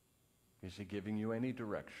 Is he giving you any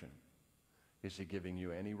direction? Is he giving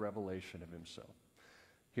you any revelation of himself?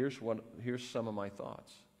 Here's some of my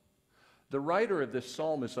thoughts. The writer of this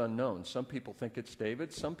psalm is unknown. Some people think it's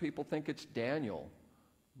David. Some people think it's Daniel.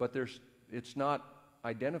 But it's not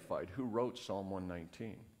identified who wrote Psalm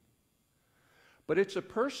 119. But it's a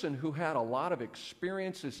person who had a lot of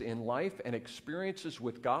experiences in life and experiences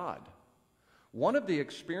with God. One of the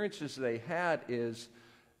experiences they had is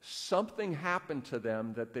something happened to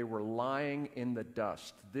them that they were lying in the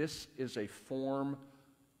dust. This is a form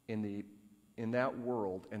in that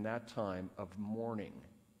world, in that time, of mourning.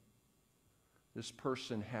 This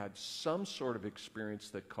person had some sort of experience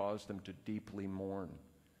that caused them to deeply mourn.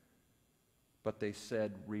 But they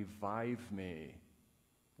said, revive me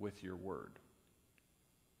with your word.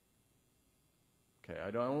 Okay,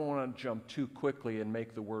 I don't want to jump too quickly and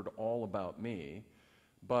make the word all about me,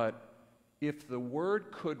 but if the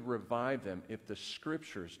word could revive them, if the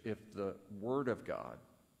Scriptures, if the Word of God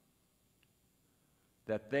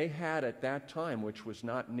that they had at that time, which was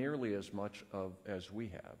not nearly as much as we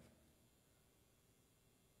have.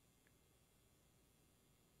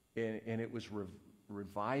 And it was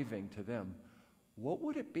reviving to them. What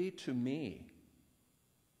would it be to me?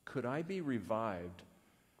 Could I be revived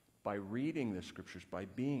by reading the Scriptures, by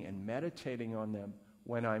being and meditating on them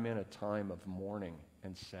when I'm in a time of mourning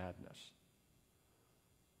and sadness?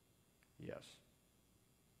 Yes.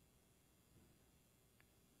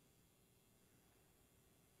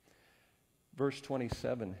 Verse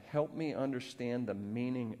 27, help me understand the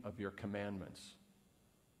meaning of your commandments.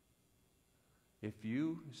 If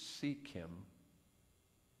you seek him,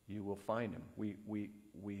 you will find him.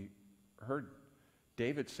 We heard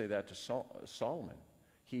David say that to Solomon.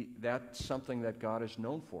 That's something that God is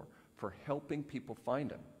known for helping people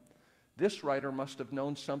find him. This writer must have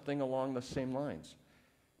known something along the same lines,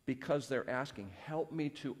 because they're asking, help me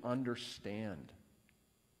to understand,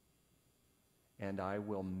 and I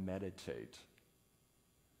will meditate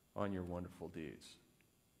on your wonderful deeds.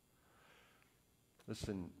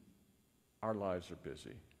 Listen, our lives are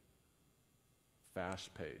busy,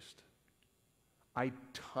 fast-paced. I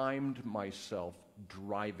timed myself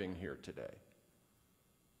driving here today.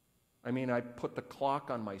 I mean, I put the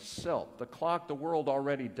clock on myself. The world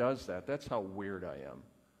already does that. That's how weird I am.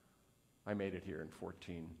 I made it here in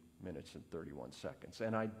 14 minutes and 31 seconds,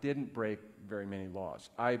 and I didn't break very many laws.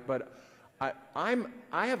 I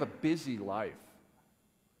have a busy life.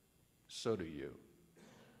 So do you.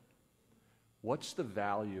 What's the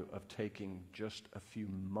value of taking just a few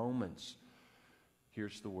moments,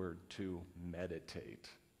 here's the word, to meditate?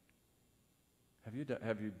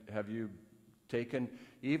 Have you taken,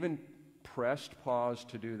 even pressed pause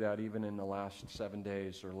to do that even in the last 7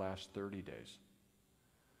 days or last 30 days?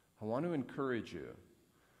 I want to encourage you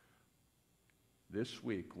this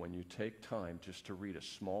week, when you take time just to read a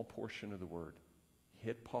small portion of the Word,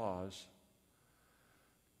 hit pause,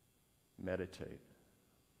 meditate.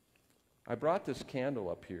 I brought this candle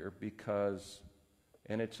up here because,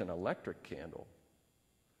 and it's an electric candle,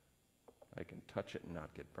 I can touch it and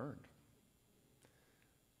not get burned.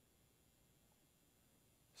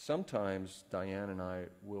 Sometimes Diane and I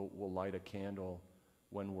will light a candle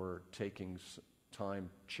when we're taking time,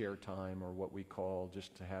 chair time, or what we call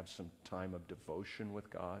just to have some time of devotion with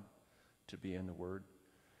God, to be in the Word.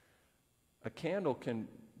 A candle can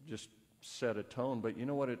just set a tone, but you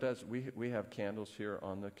know what it does? We have candles here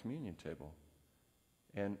on the communion table.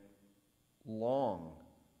 And long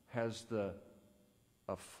has a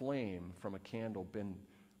flame from a candle been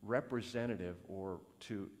representative or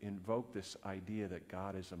to invoke this idea that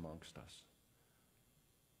God is amongst us.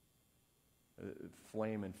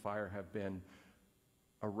 Flame and fire have been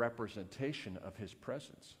a representation of his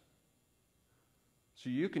presence. So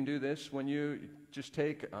you can do this when you just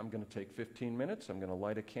I'm going to take 15 minutes, I'm going to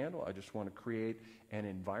light a candle. I just want to create an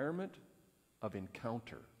environment of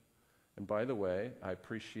encounter. And by the way, I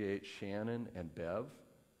appreciate Shannon and Bev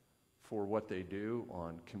for what they do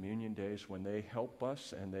on communion days when they help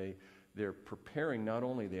us, and they're preparing not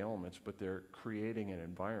only the elements, but they're creating an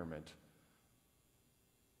environment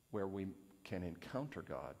where we can encounter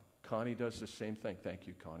God. Connie does the same thing. Thank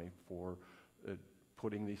you, Connie, for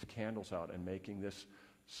putting these candles out and making this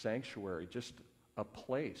sanctuary just a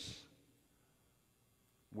place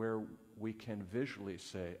where we can visually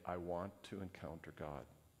say, I want to encounter God,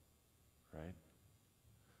 right?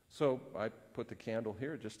 So I put the candle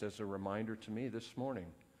here just as a reminder to me this morning.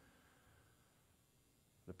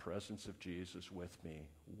 The presence of Jesus with me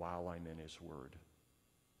while I'm in his Word.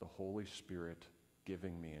 The Holy Spirit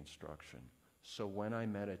giving me instruction. So when I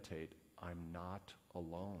meditate, I'm not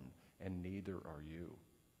alone, and neither are you.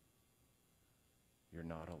 You're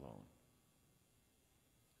not alone.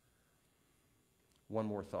 One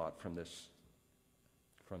more thought from this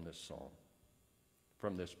psalm,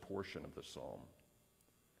 from this portion of the psalm.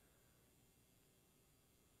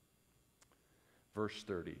 Verse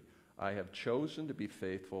 30, I have chosen to be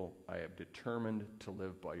faithful. I have determined to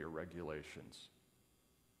live by your regulations.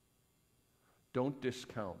 Don't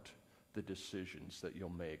discount the decisions that you'll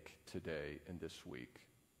make today and this week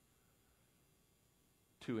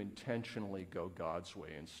to intentionally go God's way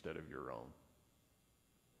instead of your own.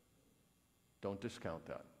 Don't discount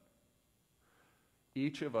that.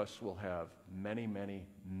 Each of us will have many, many,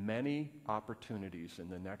 many opportunities in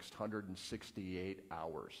the next 168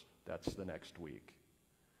 hours. That's the next week.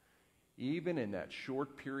 Even in that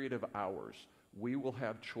short period of hours, we will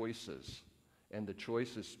have choices. And the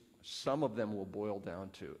choices, some of them will boil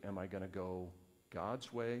down to, am I going to go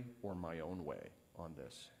God's way or my own way on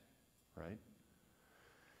this? Right?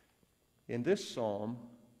 In this psalm,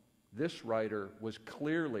 this writer was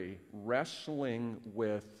clearly wrestling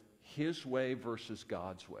with his way versus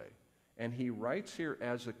God's way. And he writes here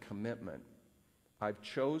as a commitment, I've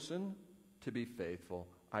chosen to be faithful.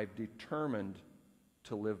 I've determined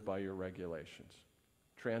to live by your regulations.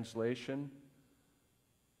 Translation,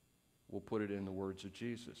 we'll put it in the words of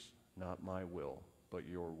Jesus, not my will, but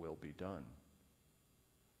your will be done.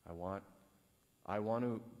 I want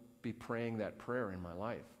to be praying that prayer in my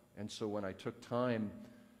life. And so when I took time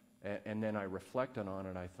and then I reflected on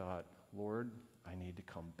it, I thought, Lord, I need to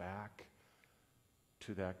come back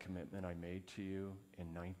to that commitment I made to you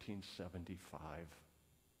in 1975.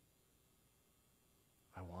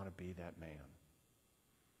 I want to be that man.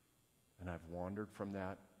 And I've wandered from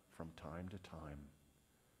that from time to time.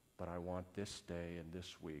 But I want this day and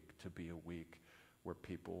this week to be a week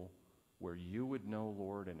where you would know,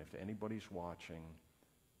 Lord, and if anybody's watching,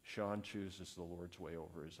 Shaun chooses the Lord's way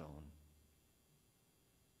over his own.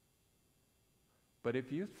 But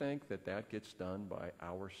if you think that that gets done by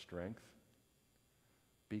our strength,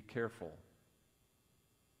 be careful.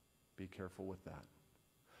 Be careful with that.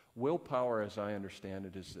 Willpower, as I understand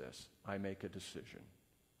it, is this. I make a decision,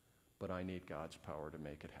 but I need God's power to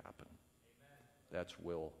make it happen. Amen. That's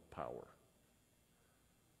willpower.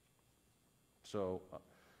 So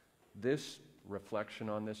this reflection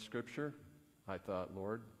on this scripture, I thought,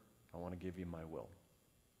 Lord, I want to give you my will.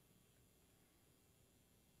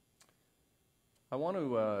 I want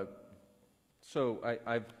to,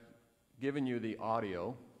 I've given you the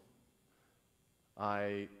audio.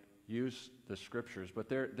 I use the scriptures, but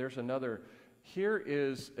there's another. Here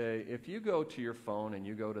is if you go to your phone and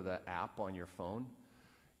you go to the app on your phone,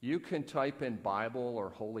 you can type in Bible or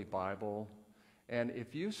Holy Bible, and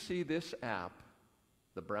if you see this app,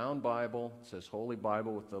 the brown Bible, it says Holy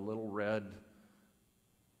Bible with the little red,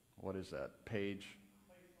 what is that, page?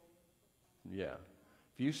 Yeah.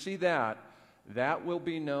 If you see that, that will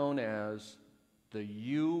be known as the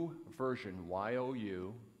U version,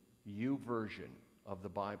 Y-O-U, U version of the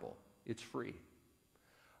Bible. It's free.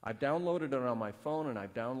 I've downloaded it on my phone and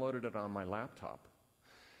I've downloaded it on my laptop.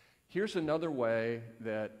 Here's another way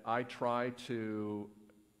that I try to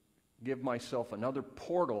give myself another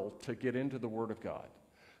portal to get into the Word of God.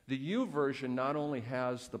 The U version not only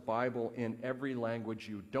has the Bible in every language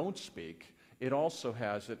you don't speak, it also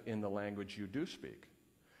has it in the language you do speak,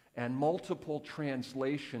 and multiple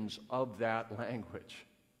translations of that language,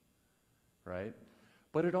 right?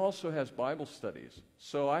 But it also has Bible studies.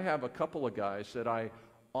 So I have a couple of guys that I,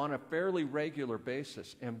 on a fairly regular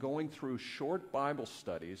basis, am going through short Bible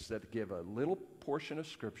studies that give a little portion of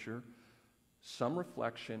Scripture, some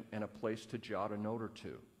reflection, and a place to jot a note or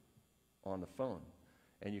two on the phone.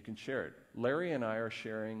 And you can share it. Larry and I are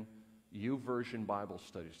sharing U-version Bible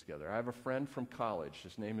studies together. I have a friend from college.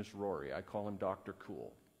 His name is Rory. I call him Dr.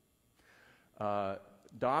 Cool.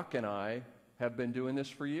 Doc and I have been doing this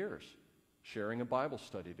for years, sharing a Bible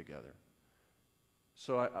study together.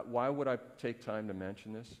 So why would I take time to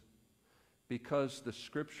mention this? Because the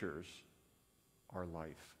Scriptures are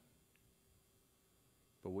life.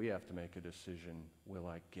 But we have to make a decision, will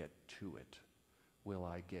I get to it? Will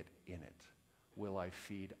I get in it? Will I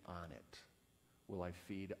feed on it? Will I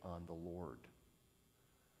feed on the Lord?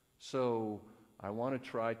 So I want to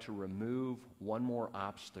try to remove one more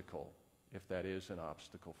obstacle, if that is an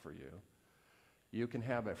obstacle for you. You can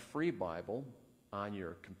have a free Bible on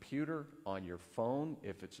your computer, on your phone.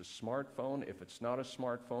 If it's a smartphone, if it's not a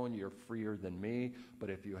smartphone, you're freer than me. But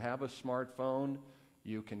if you have a smartphone,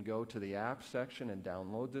 you can go to the app section and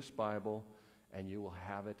download this Bible, and you will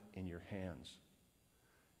have it in your hands.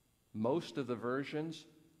 Most of the versions,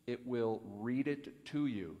 it will read it to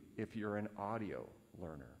you if you're an audio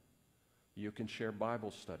learner. You can share Bible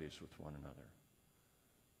studies with one another.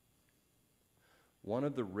 One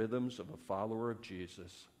of the rhythms of a follower of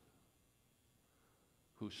Jesus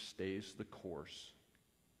who stays the course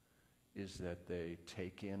is that they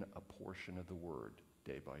take in a portion of the Word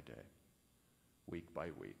day by day, week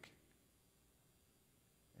by week.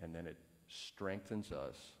 And then it strengthens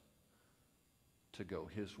us to go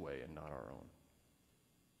His way and not our own.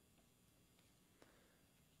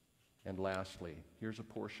 And lastly, here's a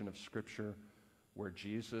portion of Scripture where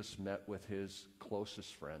Jesus met with His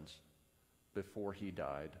closest friends before He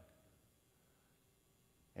died,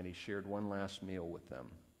 and He shared one last meal with them.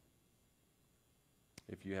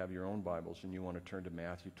 If you have your own Bibles and you want to turn to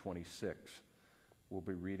Matthew 26, we'll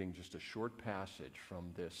be reading just a short passage from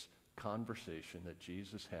this conversation that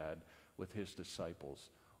Jesus had with His disciples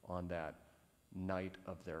on that night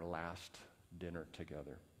of their last dinner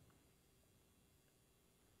together.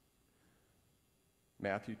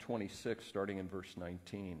 Matthew 26, starting in verse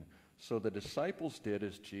 19. So the disciples did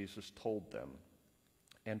as Jesus told them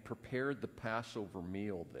and prepared the Passover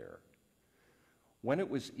meal there. When it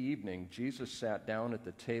was evening, Jesus sat down at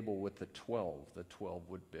the table with the 12. The 12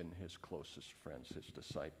 would have been his closest friends, his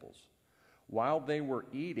disciples. While they were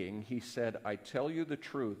eating, he said, I tell you the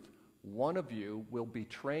truth, one of you will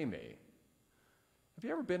betray me. Have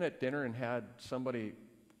you ever been at dinner and had somebody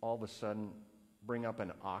all of a sudden bring up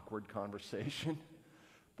an awkward conversation?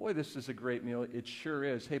 Boy, this is a great meal. It sure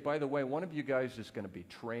is. Hey, by the way, one of you guys is going to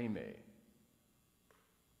betray me.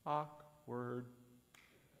 Awkward.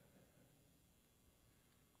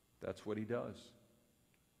 That's what he does.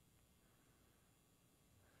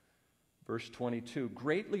 Verse 22,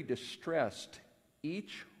 greatly distressed,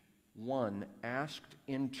 each one asked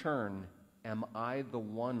in turn, am I the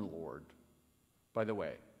one, Lord? By the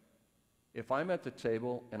way, if I'm at the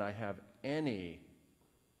table and I have any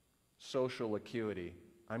social acuity,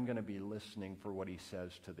 I'm going to be listening for what he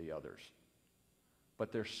says to the others.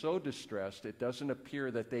 But they're so distressed, it doesn't appear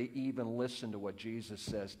that they even listen to what Jesus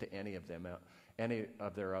says to any of them, any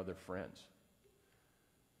of their other friends.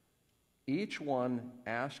 Each one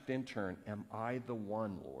asked in turn, am I the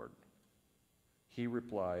one, Lord? He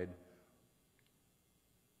replied,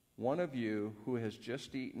 one of you who has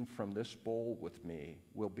just eaten from this bowl with me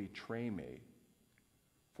will betray me.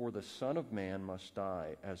 For the Son of Man must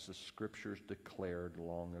die, as the Scriptures declared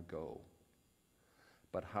long ago.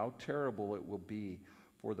 But how terrible it will be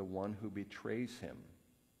for the one who betrays him.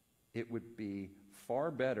 It would be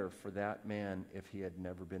far better for that man if he had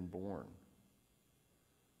never been born.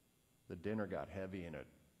 The dinner got heavy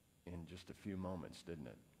in just a few moments, didn't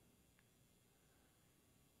it?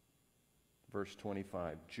 Verse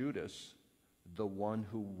 25, Judas, the one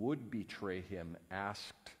who would betray him,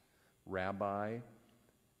 asked, Rabbi,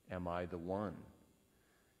 am I the one?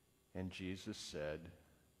 And Jesus said,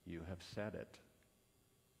 you have said it.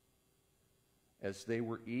 As they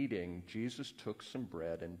were eating, Jesus took some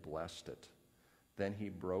bread and blessed it. Then he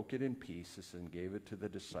broke it in pieces and gave it to the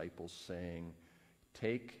disciples, saying,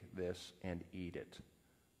 take this and eat it,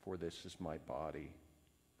 for this is my body.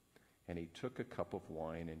 And he took a cup of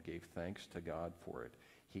wine and gave thanks to God for it.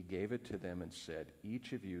 He gave it to them and said,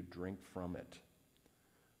 each of you drink from it.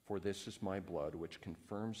 For this is my blood, which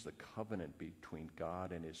confirms the covenant between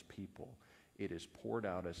God and his people. It is poured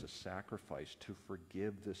out as a sacrifice to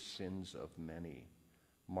forgive the sins of many.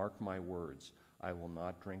 Mark my words, I will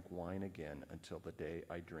not drink wine again until the day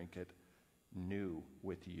I drink it new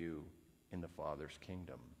with you in the Father's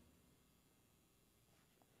kingdom.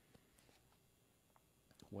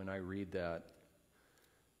 When I read that,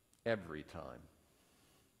 every time,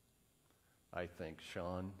 I think,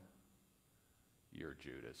 Shaun, you're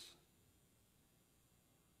Judas.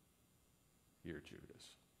 You're Judas.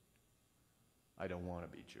 I don't want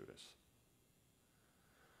to be Judas.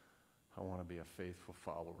 I want to be a faithful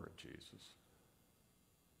follower of Jesus.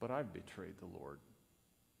 But I've betrayed the Lord.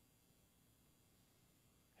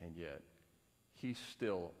 And yet, he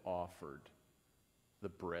still offered the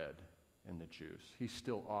bread and the juice. He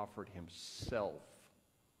still offered himself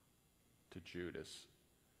to Judas.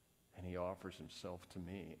 And he offers himself to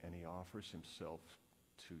me. And he offers himself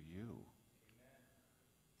to you. Amen.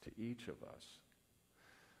 To each of us.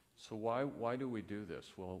 So why do we do this?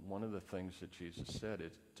 Well, one of the things that Jesus said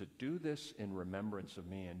is to do this in remembrance of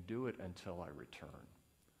me and do it until I return.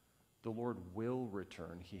 The Lord will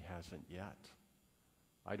return. He hasn't yet.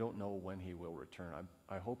 I don't know when he will return.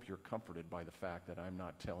 I hope you're comforted by the fact that I'm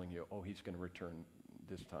not telling you, oh, he's going to return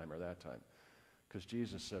this time or that time. Because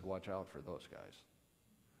Jesus said, watch out for those guys.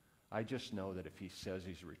 I just know that if he says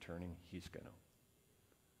he's returning, he's going to.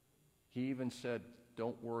 He even said,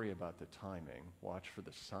 don't worry about the timing. Watch for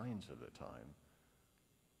the signs of the time.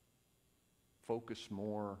 Focus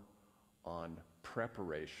more on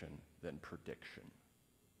preparation than prediction.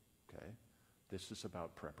 Okay? This is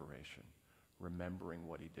about preparation. Remembering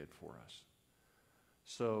what he did for us.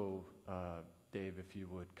 So, Dave, if you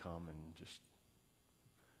would come and just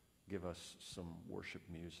give us some worship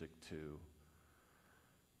music to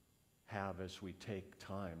have as we take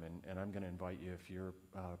time. And I'm going to invite you, if you're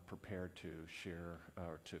prepared to share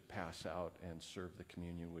or to pass out and serve the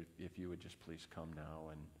communion, if you would just please come now.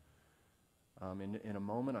 And in a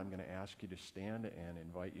moment, I'm going to ask you to stand and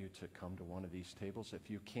invite you to come to one of these tables. If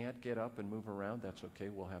you can't get up and move around, that's okay.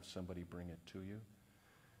 We'll have somebody bring it to you.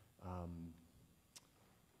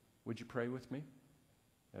 Would you pray with me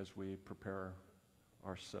as we prepare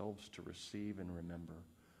ourselves to receive and remember?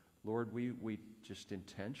 Lord, we just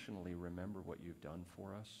intentionally remember what you've done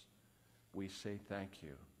for us. We say thank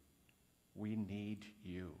you. We need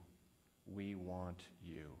you. We want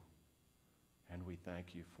you. And we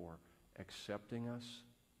thank you for accepting us,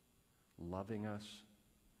 loving us,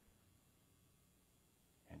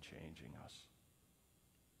 and changing us.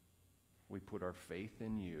 We put our faith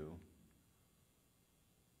in you,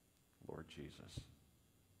 Lord Jesus,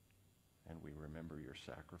 and we remember your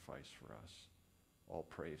sacrifice for us. All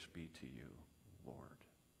praise be to you, Lord.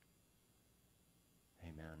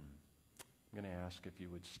 Amen. I'm going to ask if you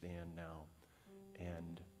would stand now,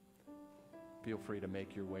 and feel free to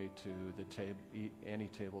make your way to the table, any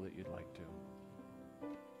table that you'd like to.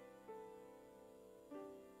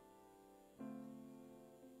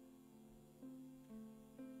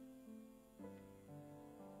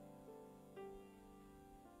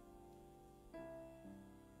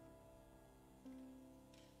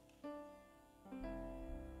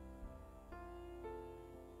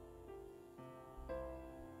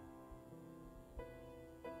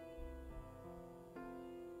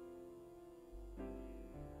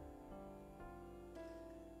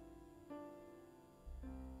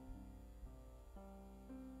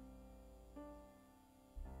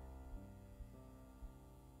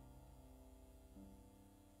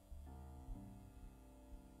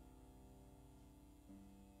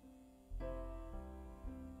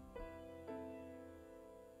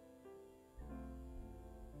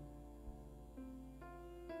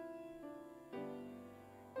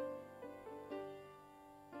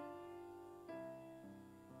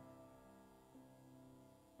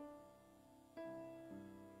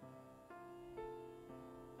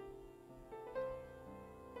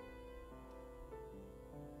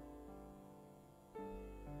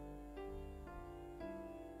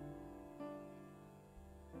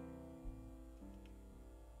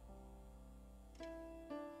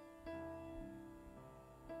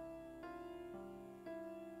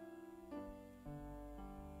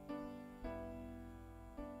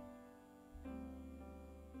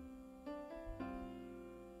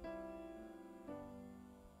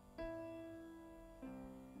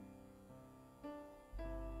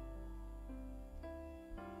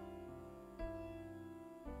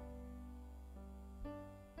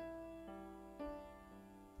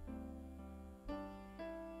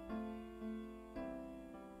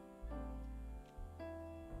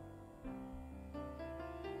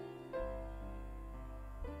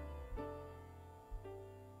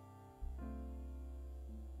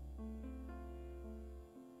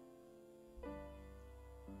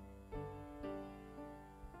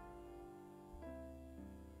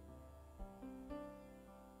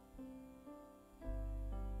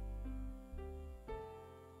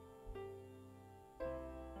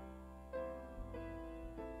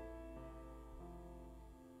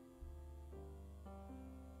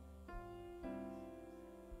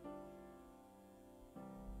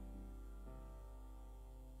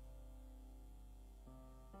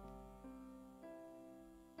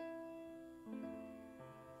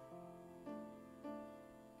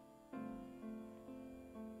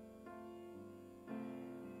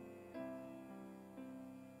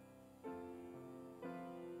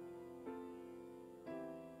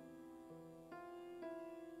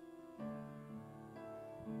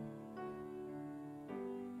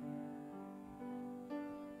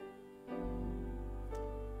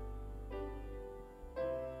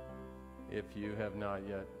 If you have not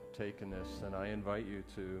yet taken this, then I invite you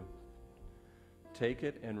to take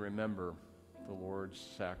it and remember the Lord's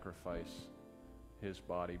sacrifice, his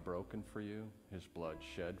body broken for you, his blood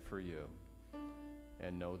shed for you.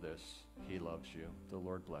 And know this, he loves you. The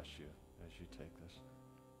Lord bless you as you take this.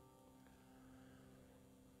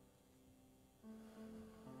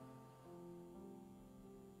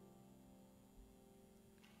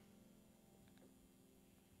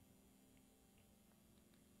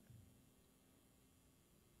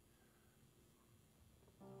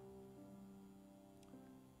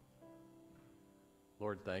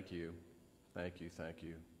 Lord, thank you. Thank you, thank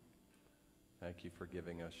you. Thank you for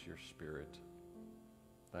giving us your Spirit.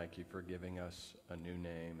 Thank you for giving us a new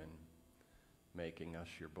name and making us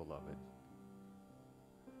your beloved.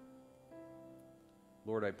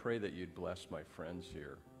 Lord, I pray that you'd bless my friends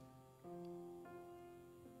here.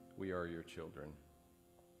 We are your children.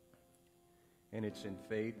 And it's in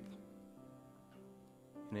faith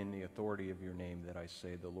and in the authority of your name that I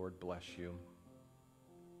say, the Lord bless you.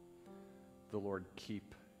 The Lord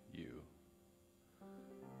keep you.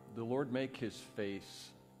 The Lord make his face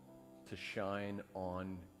to shine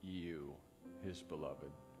on you, his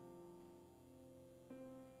beloved,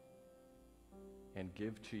 and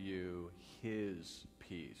give to you his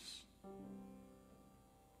peace.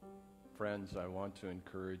 Friends, I want to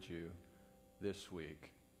encourage you this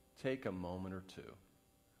week, take a moment or two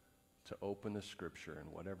to open the scripture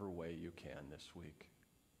in whatever way you can this week.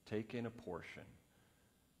 Take in a portion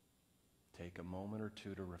take a moment or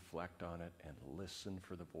two to reflect on it and listen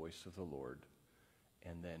for the voice of the Lord,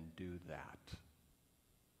 and then do that.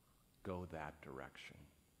 Go that direction.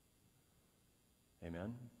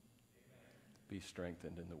 Amen? Be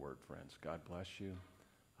strengthened in the word, friends. God bless you.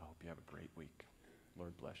 I hope you have a great week.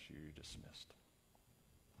 Lord bless you. You're dismissed.